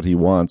reflective of what he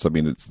wants. I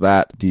mean, it's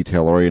that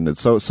detail-oriented.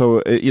 So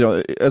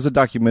as a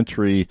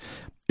documentary,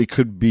 it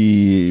could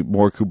be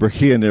more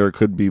Kubrickian or it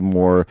could be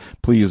more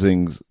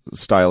pleasing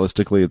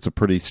stylistically. It's a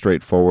pretty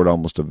straightforward,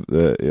 almost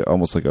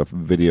like a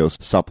video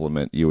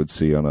supplement you would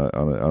see on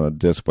a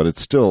disc. But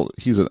it's still,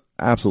 he's an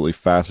absolutely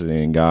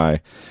fascinating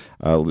guy,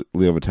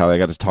 Leo Vitale. I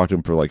got to talk to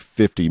him for like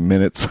 50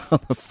 minutes on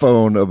the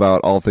phone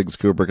about all things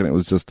Kubrick, and it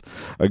was just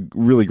a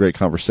really great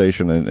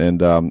conversation.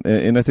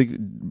 And I think,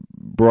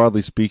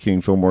 broadly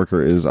speaking,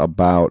 Filmworker is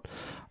about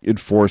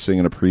enforcing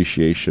an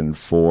appreciation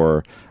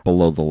for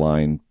below the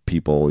line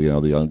people,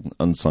 the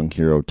unsung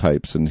hero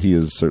types, and he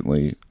is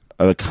certainly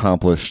an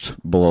accomplished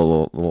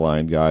below the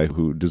line guy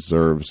who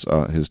deserves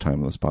his time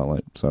in the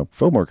spotlight. So,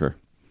 Filmworker.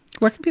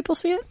 Where can people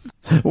see it?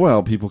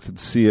 Well, people can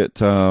see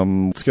it. It's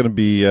going to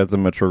be at the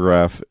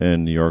Metrograph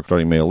in New York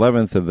starting May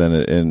 11th, and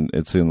then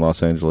it's in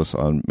Los Angeles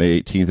on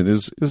May 18th, and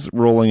is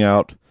rolling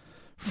out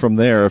from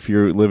there. If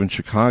you live in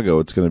Chicago,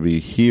 it's going to be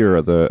here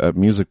at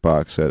Music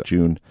Box at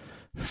June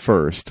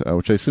 1st,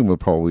 which I assume will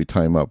probably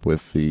time up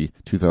with the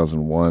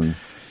 2001.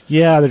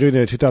 Yeah, they're doing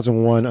the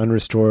 2001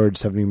 unrestored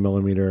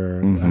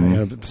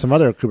 70mm, some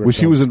other Kubrick which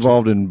he was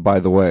involved in, by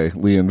the way.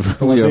 Leo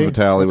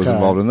Vitale was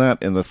involved in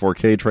that, in the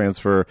 4K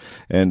transfer,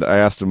 and I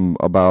asked him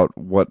about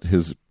what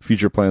his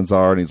future plans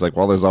are, and he's like,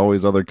 well, there's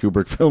always other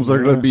Kubrick films that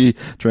are going to be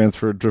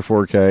transferred to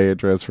 4K and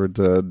transferred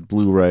to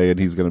Blu-ray, and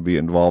he's going to be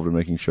involved in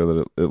making sure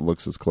that it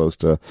looks as close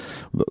to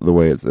the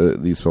way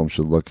these films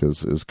should look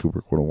as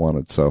Kubrick would have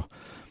wanted. So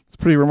it's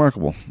pretty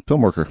remarkable.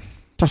 Filmworker.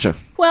 Tasha.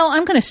 Well,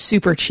 I'm going to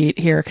super cheat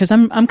here because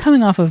I'm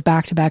coming off of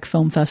back-to-back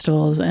film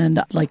festivals,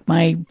 and like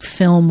my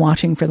film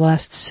watching for the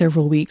last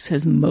several weeks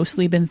has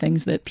mostly been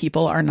things that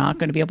people are not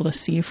going to be able to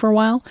see for a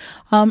while.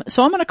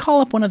 So I'm going to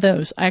call up one of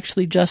those. I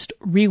actually just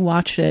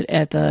rewatched it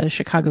at the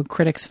Chicago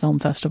Critics Film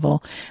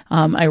Festival.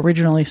 I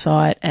originally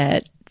saw it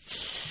at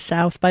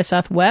South by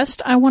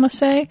Southwest, I want to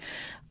say.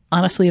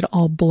 Honestly, it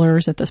all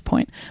blurs at this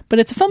point. But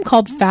it's a film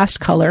called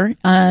Fast Color,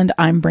 and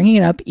I'm bringing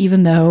it up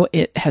even though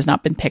it has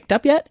not been picked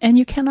up yet, and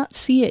you cannot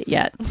see it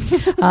yet.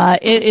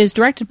 It is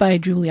directed by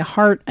Julia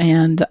Hart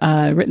and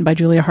written by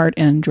Julia Hart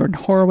and Jordan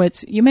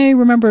Horowitz. You may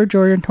remember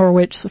Jordan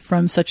Horowitz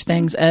from such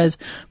things as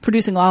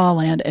producing La La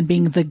Land and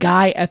being the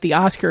guy at the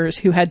Oscars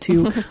who had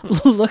to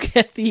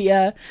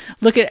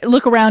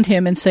look around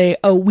him and say,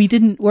 "Oh,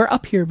 we're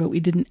up here, but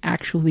we didn't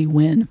actually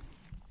win."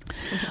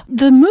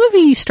 The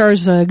movie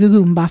stars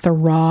Gugu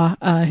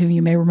Mbatha-Raw, who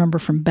you may remember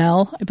from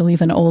Belle, I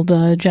believe an old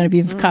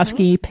Genevieve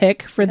Koski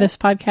pick for this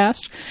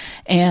podcast.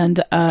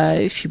 And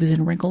she was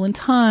in Wrinkle in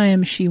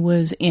Time. She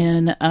was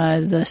in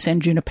the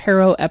San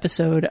Junipero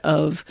episode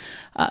of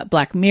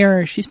Black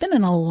Mirror. She's been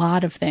in a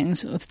lot of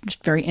things with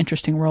just very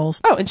interesting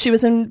roles. Oh, and she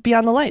was in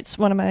Beyond the Lights,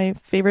 one of my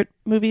favorite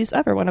movies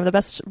ever. One of the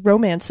best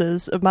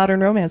romances, of modern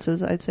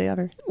romances, I'd say,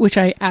 ever. Which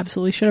I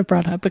absolutely should have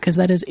brought up because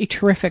that is a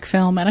terrific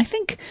film. And I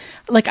think,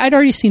 like, I'd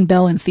already seen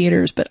Belle in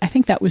theaters, but I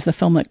think that was the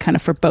film that kind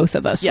of, for both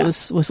of us,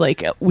 was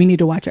like, we need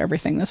to watch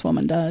everything this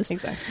woman does.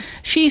 Exactly.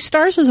 She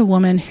stars as a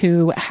woman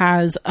who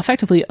has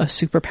effectively a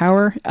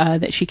superpower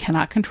that she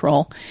cannot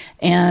control.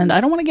 And I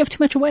don't want to give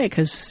too much away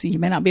because you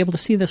may not be able to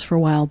see this for a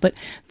while, but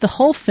the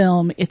whole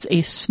film, it's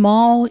a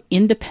small,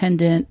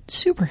 independent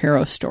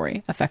superhero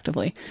story,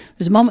 effectively.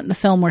 There's a moment in the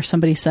film where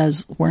somebody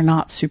says, we're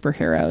not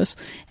superheroes.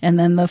 And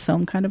then the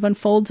film kind of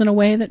unfolds in a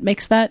way that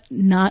makes that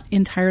not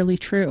entirely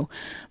true.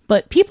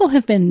 But people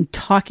have been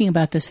talking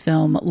about this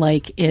film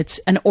like it's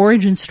an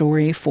origin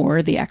story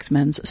for the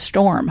X-Men's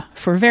Storm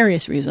for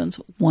various reasons.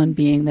 One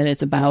being that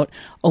it's about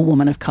a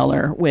woman of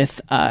color with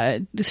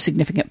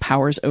significant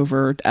powers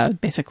over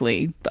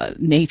basically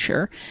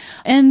nature.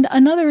 And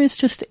another is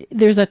just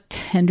there's a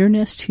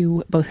tenderness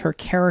to both her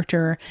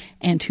character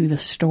and to the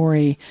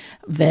story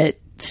that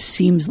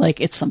seems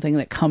like it's something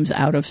that comes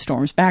out of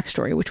Storm's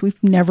backstory, which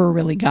we've never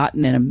really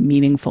gotten in a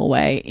meaningful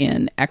way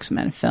in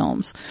X-Men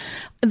films.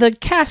 The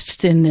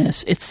cast in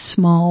this, it's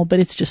small, but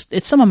it's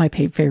some of my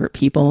favorite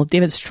people.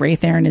 David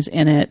Strathairn is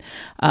in it.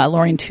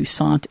 Lorraine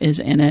Toussaint is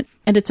in it.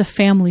 And it's a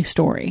family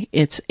story.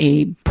 It's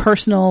a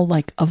personal,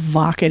 like,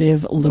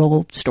 evocative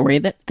little story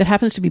that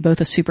happens to be both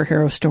a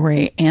superhero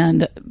story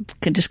and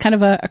just kind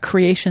of a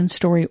creation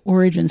story,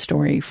 origin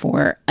story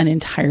for an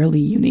entirely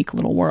unique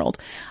little world.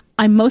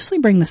 I mostly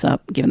bring this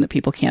up, given that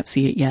people can't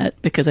see it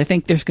yet, because I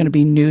think there's going to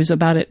be news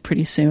about it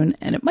pretty soon,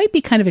 and it might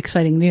be kind of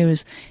exciting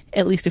news,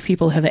 at least if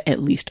people have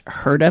at least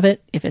heard of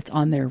it, if it's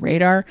on their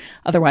radar.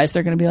 Otherwise,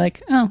 they're going to be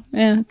like, oh,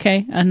 yeah,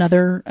 okay,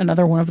 another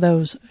one of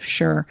those,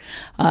 sure.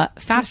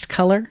 Fast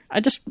Color,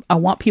 I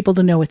want people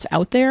to know it's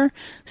out there,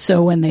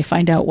 so when they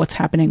find out what's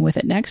happening with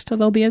it next,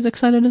 they'll be as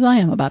excited as I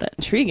am about it.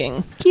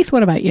 Intriguing. Keith,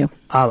 what about you?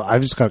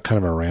 I've just got kind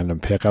of a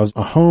random pick. I was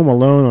home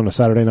alone on a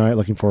Saturday night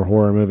looking for a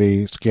horror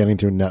movie, scanning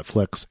through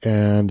Netflix,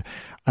 and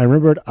I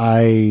remembered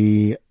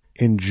I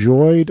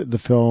enjoyed the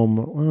film.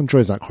 Well, enjoy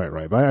is not quite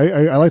right, but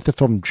I like the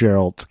film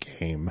Gerald's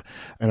Game,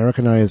 and I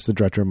recognize the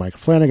director Mike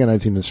Flanagan.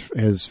 I'd seen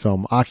his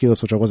film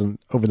Oculus, which I wasn't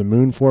over the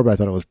moon for, but I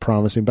thought it was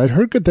promising. But I'd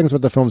heard good things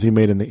about the films he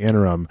made in the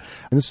interim,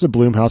 and this is a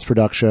Blumhouse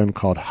production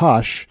called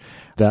Hush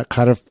that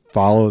kind of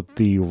followed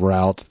the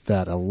route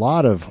that a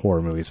lot of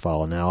horror movies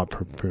follow now. It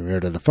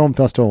premiered at a film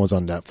festival and was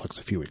on Netflix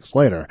a few weeks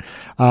later.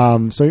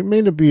 So it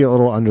may be a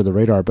little under the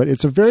radar, but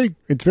it's very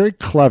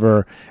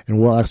clever and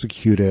well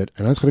executed.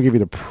 And I'm just going to give you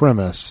the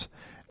premise.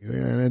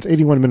 And it's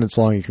 81 minutes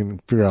long. You can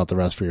figure out the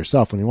rest for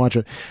yourself when you watch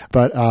it.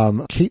 But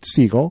Kate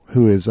Siegel,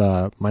 who is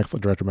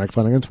director Mike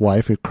Flanagan's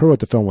wife, who co-wrote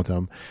the film with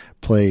him,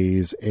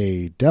 plays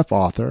a deaf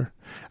author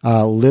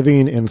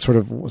living in sort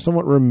of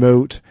somewhat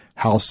remote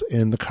house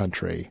in the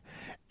country.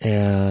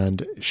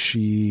 And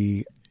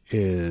she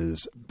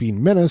is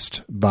being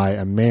menaced by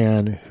a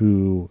man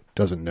who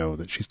doesn't know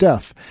that she's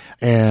deaf.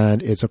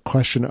 And it's a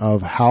question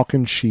of how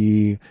can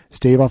she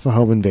stave off a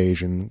home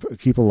invasion,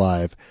 keep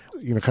alive,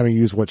 kind of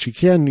use what she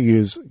can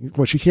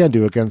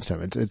do against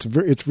him.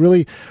 It's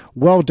really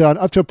well done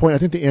up to a point. I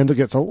think the end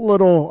gets a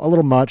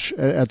little much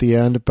at the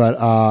end, but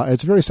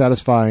it's a very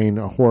satisfying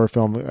horror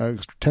film,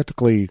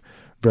 technically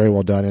very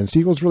well done. And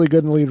Siegel's really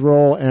good in the lead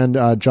role,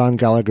 and John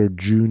Gallagher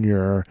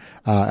Jr.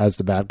 As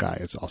the bad guy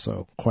is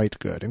also quite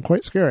good and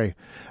quite scary.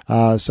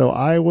 So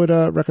I would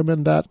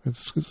recommend that.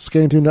 It's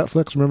scanning through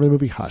Netflix. Remember the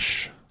movie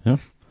Hush. Yeah.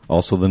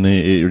 Also the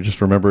name.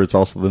 Just remember, it's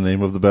also the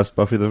name of the best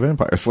Buffy the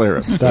Vampire Slayer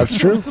episode. That's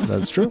true.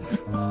 That's true.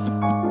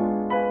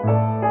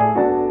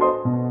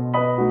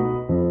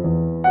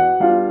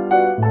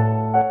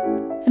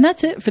 And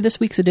that's it for this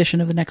week's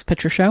edition of The Next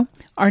Picture Show.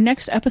 Our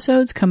next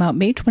episodes come out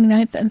May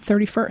 29th and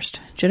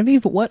 31st.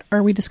 Genevieve, what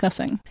are we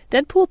discussing?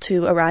 Deadpool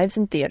 2 arrives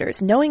in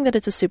theaters knowing that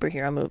it's a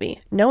superhero movie,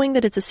 knowing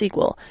that it's a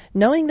sequel,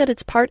 knowing that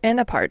it's part and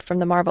apart from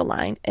the Marvel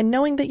line, and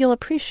knowing that you'll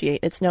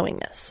appreciate its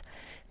knowingness.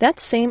 That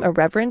same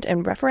irreverent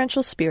and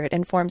referential spirit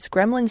informs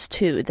Gremlins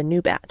 2, The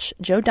New Batch,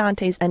 Joe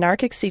Dante's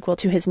anarchic sequel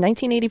to his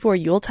 1984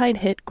 Yuletide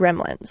hit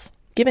Gremlins.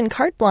 Given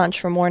carte blanche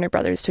from Warner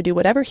Brothers to do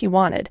whatever he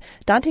wanted,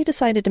 Dante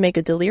decided to make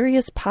a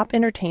delirious pop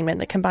entertainment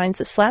that combines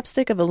the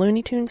slapstick of a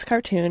Looney Tunes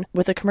cartoon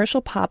with the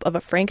commercial pop of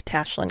a Frank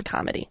Tashlin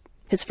comedy.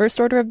 His first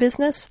order of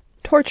business?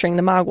 Torturing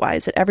the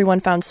Mogwais that everyone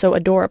found so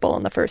adorable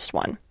in the first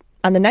one.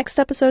 On the next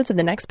episodes of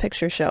The Next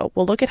Picture Show,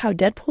 we'll look at how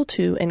Deadpool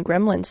 2 and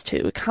Gremlins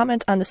 2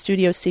 comment on the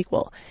studio's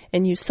sequel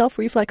and use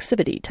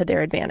self-reflexivity to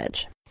their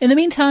advantage. In the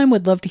meantime,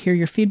 we'd love to hear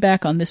your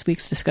feedback on this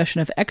week's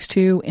discussion of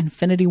X2,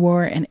 Infinity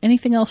War, and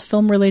anything else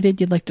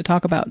film-related you'd like to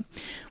talk about.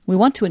 We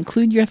want to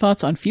include your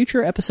thoughts on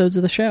future episodes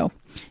of the show.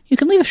 You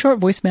can leave a short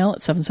voicemail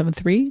at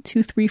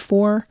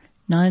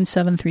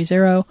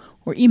 773-234-9730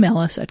 or email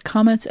us at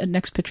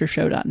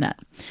comments@nextpictureshow.net.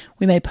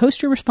 We may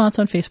post your response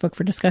on Facebook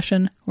for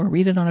discussion or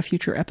read it on a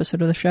future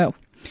episode of the show.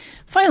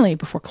 Finally,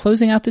 before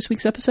closing out this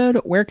week's episode,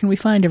 where can we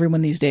find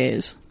everyone these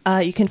days?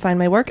 You can find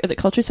my work at the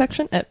culture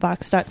section at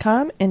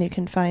vox.com, and you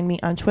can find me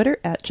on Twitter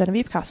at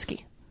Genevieve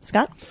Koski.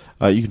 Scott?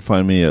 You can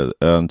find me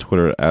on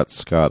Twitter at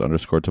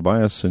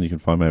Scott_Tobias, and you can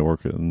find my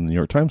work in the New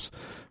York Times,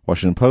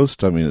 Washington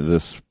Post. I mean,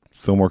 this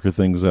Filmworker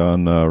thing's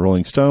on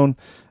Rolling Stone.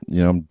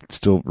 I'm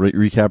still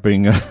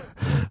recapping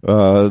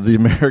The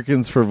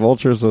Americans for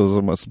Vulture,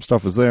 so some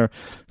stuff is there.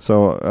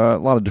 So a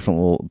lot of different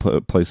little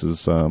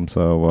places.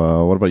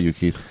 So what about you,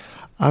 Keith?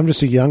 I'm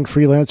just a young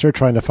freelancer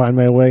trying to find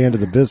my way into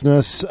the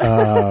business.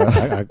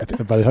 By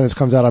the time this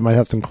comes out, I might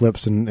have some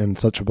clips in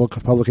such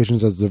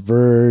publications as The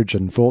Verge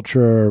and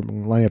Vulture,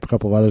 lining up a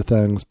couple of other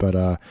things.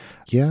 But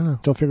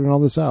still figuring all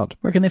this out.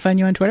 Where can they find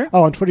you on Twitter?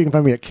 Oh, on Twitter you can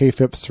find me at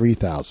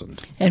KFIPS3000.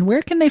 And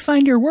where can they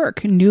find your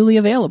work, newly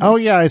available? Oh,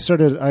 yeah, I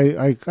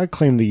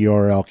claimed the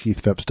URL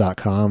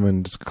KeithPhipps.com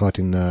and just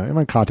collecting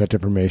my contact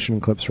information.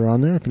 Clips are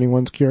on there. If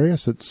anyone's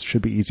curious, it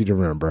should be easy to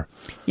remember.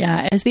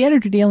 Yeah, as the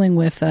editor dealing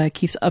with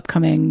Keith's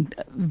upcoming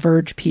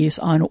Verge piece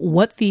on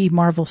what the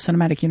Marvel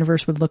Cinematic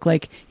Universe would look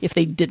like if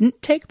they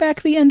didn't take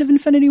back the end of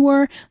Infinity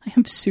War, I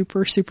am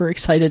super, super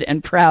excited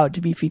and proud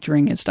to be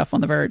featuring his stuff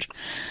on The Verge.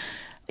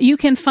 You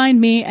can find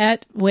me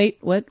at, what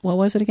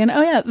was it again?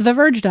 Oh yeah,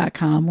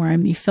 TheVerge.com, where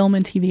I'm the film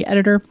and TV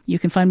editor. You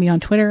can find me on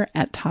Twitter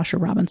at Tasha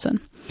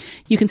Robinson.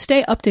 You can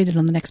stay updated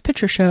on The Next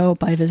Picture Show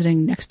by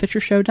visiting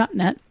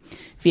nextpictureshow.net,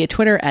 via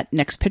Twitter at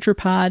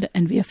NextPicturePod,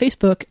 and via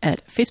Facebook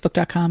at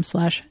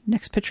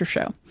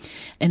facebook.com/NextPictureShow.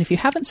 And if you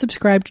haven't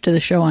subscribed to the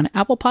show on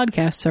Apple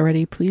Podcasts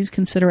already, please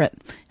consider it.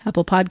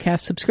 Apple Podcast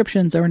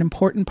subscriptions are an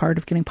important part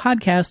of getting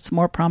podcasts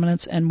more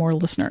prominence and more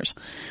listeners.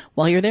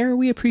 While you're there,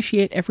 we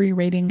appreciate every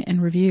rating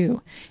and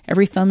review.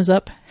 Every thumbs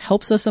up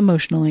helps us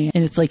emotionally,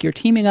 and it's like you're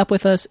teaming up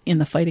with us in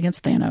the fight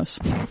against Thanos.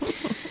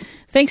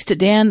 Thanks to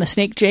Dan the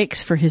Snake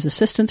Jakes for his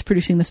assistance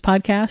producing this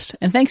podcast,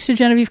 and thanks to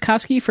Genevieve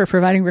Koski for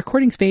providing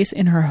recording space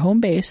in her home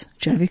base,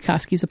 Genevieve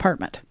Koski's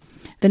apartment.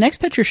 The Next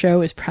Picture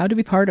Show is proud to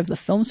be part of the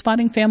Film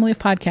Spotting family of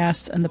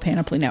podcasts and the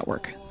Panoply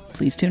Network.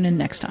 Please tune in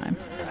next time.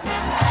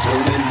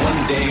 So then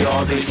one day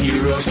all the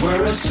heroes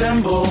were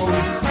assembled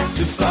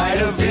to fight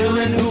a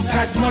villain who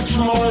packed much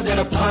more than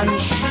a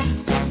punch.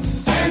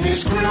 And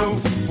his crew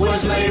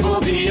was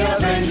labeled the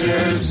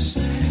Avengers.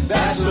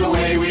 That's the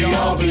way we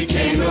all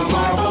became the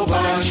Marvel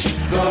Bunch.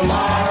 The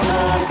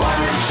Marvel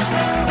Bunch.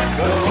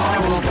 The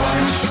Marvel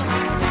Bunch.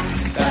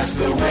 That's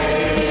the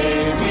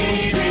way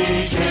we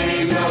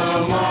became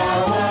the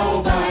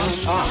Marvel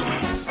Bunch.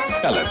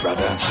 Hello,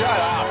 brother. Shut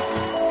up.